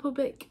Miss Marple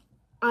book.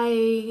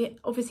 I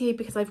obviously,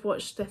 because I've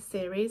watched this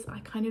series, I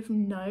kind of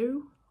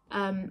know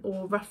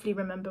or roughly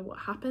remember what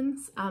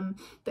happens,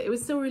 but it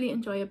was still really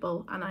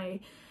enjoyable, and I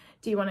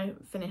do want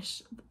to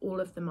finish all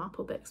of the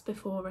Marple books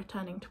before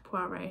returning to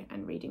Poirot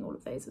and reading all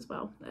of those as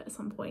well at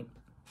some point.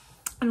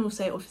 And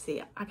also,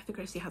 obviously, Agatha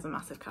Christie has a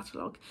massive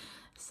catalogue,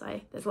 so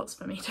there's lots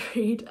for me to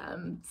read,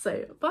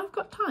 but I've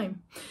got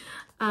time.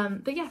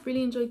 But yeah,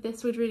 really enjoyed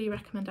this. Would really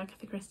recommend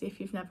Agatha Christie if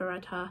you've never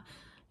read her.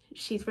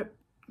 She's,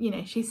 you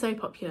know, she's so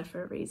popular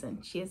for a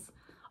reason. She is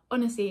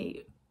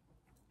honestly,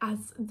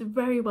 as the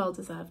very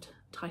well-deserved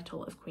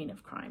title of Queen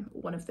of Crime,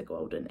 one of the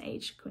golden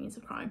age queens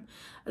of crime,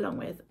 along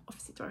with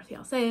obviously Dorothy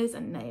L. Sayers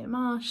and Naya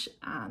Marsh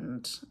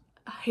and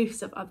a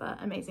host of other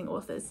amazing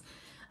authors.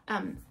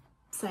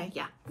 So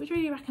yeah, would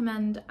really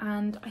recommend.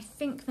 And I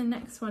think the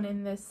next one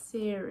in this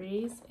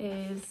series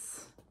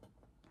is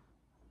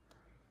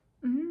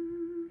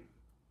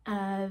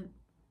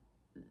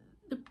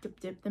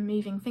The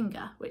Moving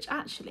Finger, which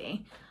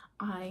actually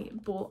I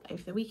bought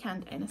over the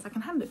weekend in a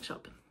second-hand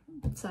bookshop,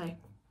 so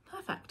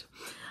perfect.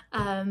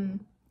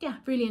 Yeah,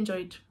 really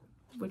enjoyed,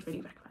 would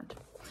really recommend.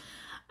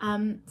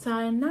 So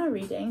I'm now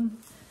reading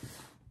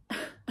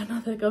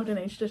another Golden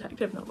Age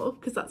detective novel,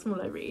 because that's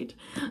all I read,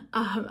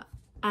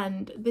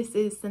 and this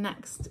is the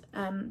next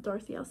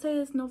Dorothy L.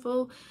 Sayers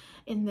novel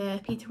in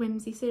the Peter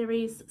Wimsey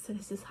series. So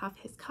this is Have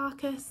His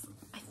Carcase.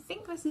 I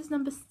think this is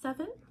number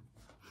 7.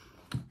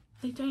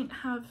 They don't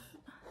have,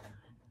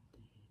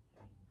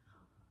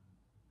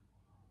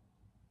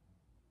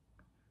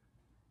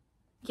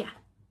 yeah,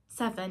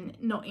 7,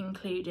 not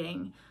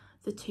including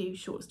the 2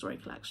 short story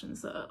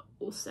collections that are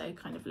also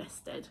kind of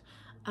listed.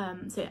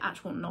 So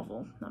actual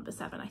novel number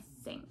 7, I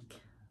think.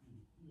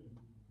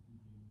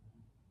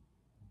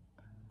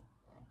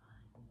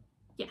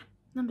 Yeah,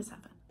 number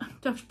 7.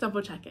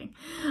 Double checking.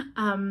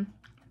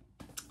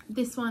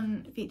 This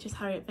one features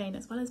Harriet Vane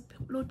as well as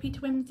Lord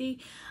Peter Wimsey,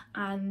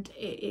 and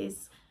it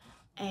is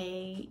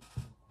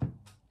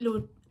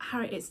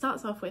it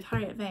starts off with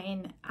Harriet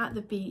Vane at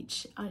the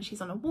beach, and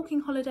she's on a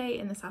walking holiday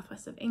in the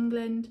southwest of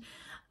England.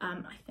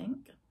 I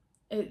think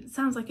it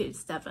sounds like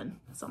it's Devon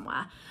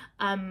somewhere,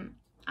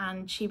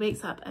 and she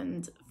wakes up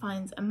and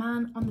finds a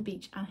man on the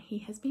beach, and he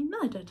has been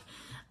murdered,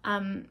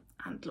 and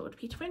Lord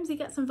Peter Wimsey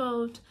gets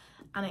involved,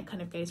 and it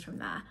kind of goes from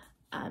there.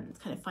 Kind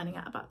of finding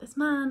out about this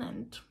man,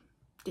 and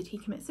did he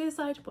commit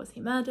suicide, was he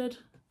murdered,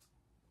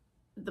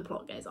 the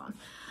plot goes on.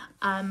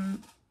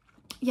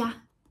 Yeah,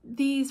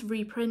 these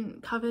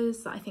reprint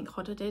covers that I think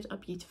Hodder did are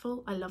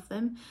beautiful. I love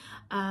them.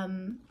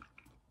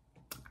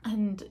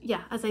 And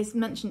yeah, as I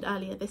mentioned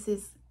earlier, this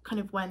is kind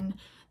of when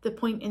the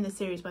point in the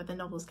series where the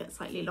novels get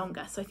slightly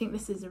longer. So I think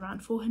this is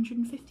around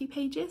 450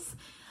 pages.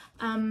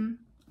 I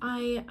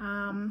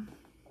am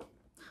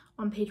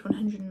on page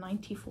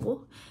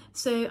 194,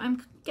 so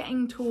I'm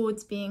getting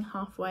towards being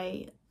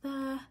halfway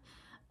there.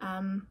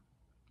 And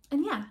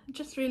yeah,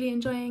 just really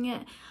enjoying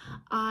it.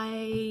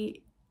 I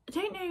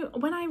don't know,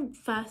 when I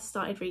first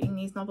started reading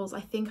these novels,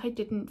 I think I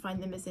didn't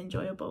find them as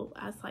enjoyable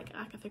as like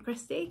Agatha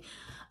Christie,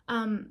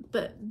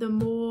 but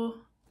the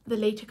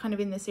later kind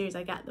of in the series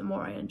I get, the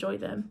more I enjoy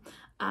them.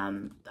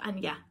 And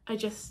yeah,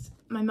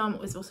 my mum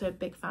was also a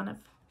big fan of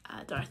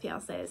Dorothy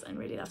L. Sayers and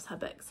really loves her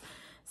books,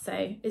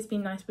 so it's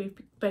been nice. We've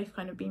both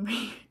kind of been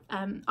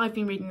I've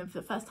been reading them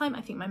for the first time.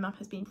 I think my mum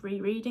has been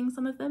rereading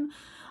some of them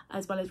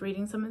as well as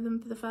reading some of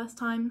them for the first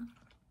time.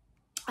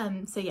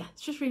 So yeah,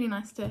 it's just really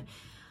nice to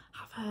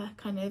have her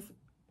kind of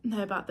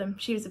know about them.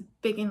 She was a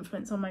big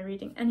influence on my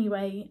reading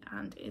anyway,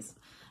 and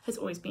has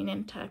always been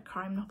into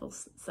crime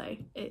novels, so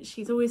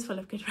she's always full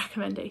of good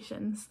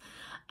recommendations.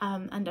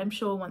 And I'm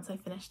sure once I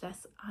finish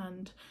this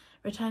and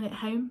return it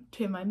home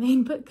to my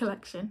main book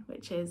collection,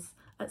 which is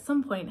at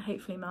some point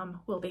hopefully Mum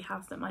will be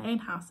housed at my own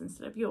house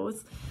instead of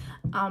yours,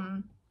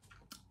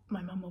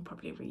 my mum will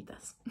probably read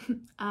this.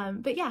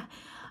 But yeah,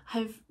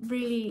 I've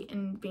really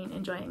been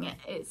enjoying it.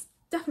 It's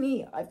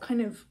definitely, I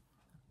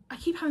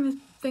keep having this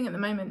thing at the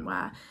moment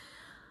where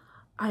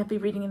I'll be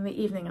reading in the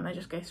evening and I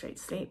just go straight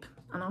to sleep,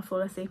 and I'll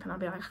fall asleep and I'll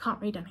be like, I can't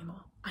read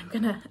anymore, I'm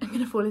gonna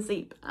fall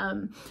asleep.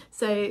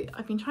 So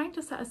I've been trying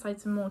to set aside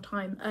some more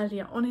time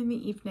earlier on in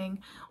the evening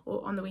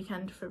or on the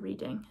weekend for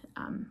reading,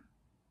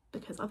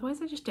 because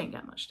otherwise I just don't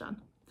get much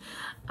done.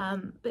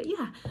 But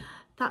yeah,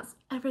 that's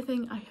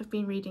everything I have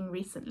been reading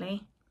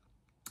recently.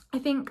 I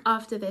think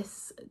after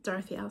this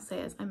Dorothy L.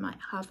 Sayers I might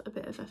have a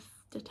bit of a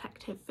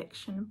detective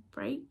fiction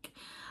break.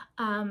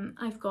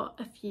 I've got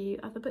a few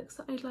other books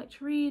that I'd like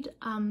to read,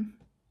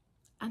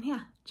 and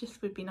yeah,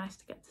 just would be nice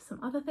to get to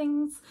some other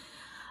things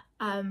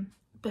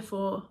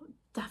before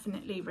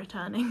definitely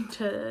returning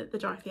to the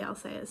Dorothy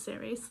Sayers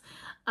series.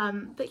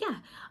 But yeah,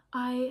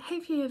 I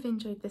hope you have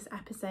enjoyed this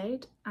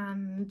episode,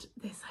 and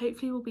this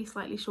hopefully will be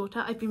slightly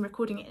shorter. I've been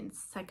recording it in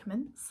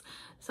segments,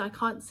 so I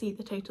can't see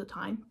the total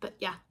time, but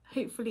yeah,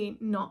 hopefully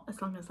not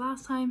as long as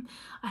last time.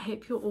 I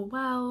hope you're all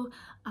well,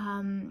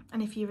 and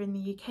if you're in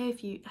the UK,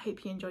 I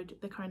hope you enjoyed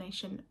the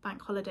Coronation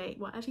bank holiday,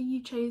 whatever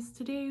you chose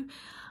to do.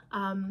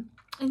 And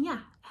yeah,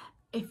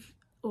 if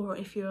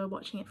you're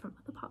watching it from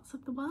other parts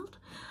of the world.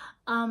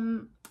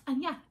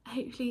 And yeah,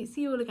 hopefully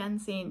see you all again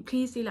soon.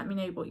 Please do let me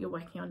know what you're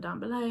working on down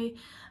below.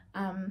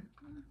 And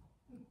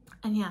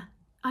yeah,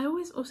 I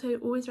always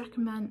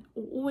recommend,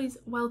 or always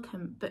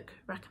welcome, book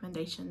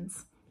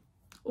recommendations.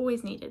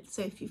 Always needed.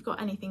 So if you've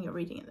got anything you're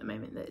reading at the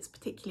moment that is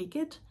particularly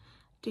good,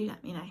 do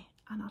let me know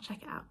and I'll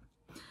check it out.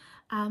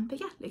 But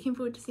yeah, looking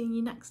forward to seeing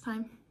you next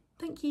time.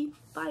 Thank you.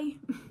 Bye.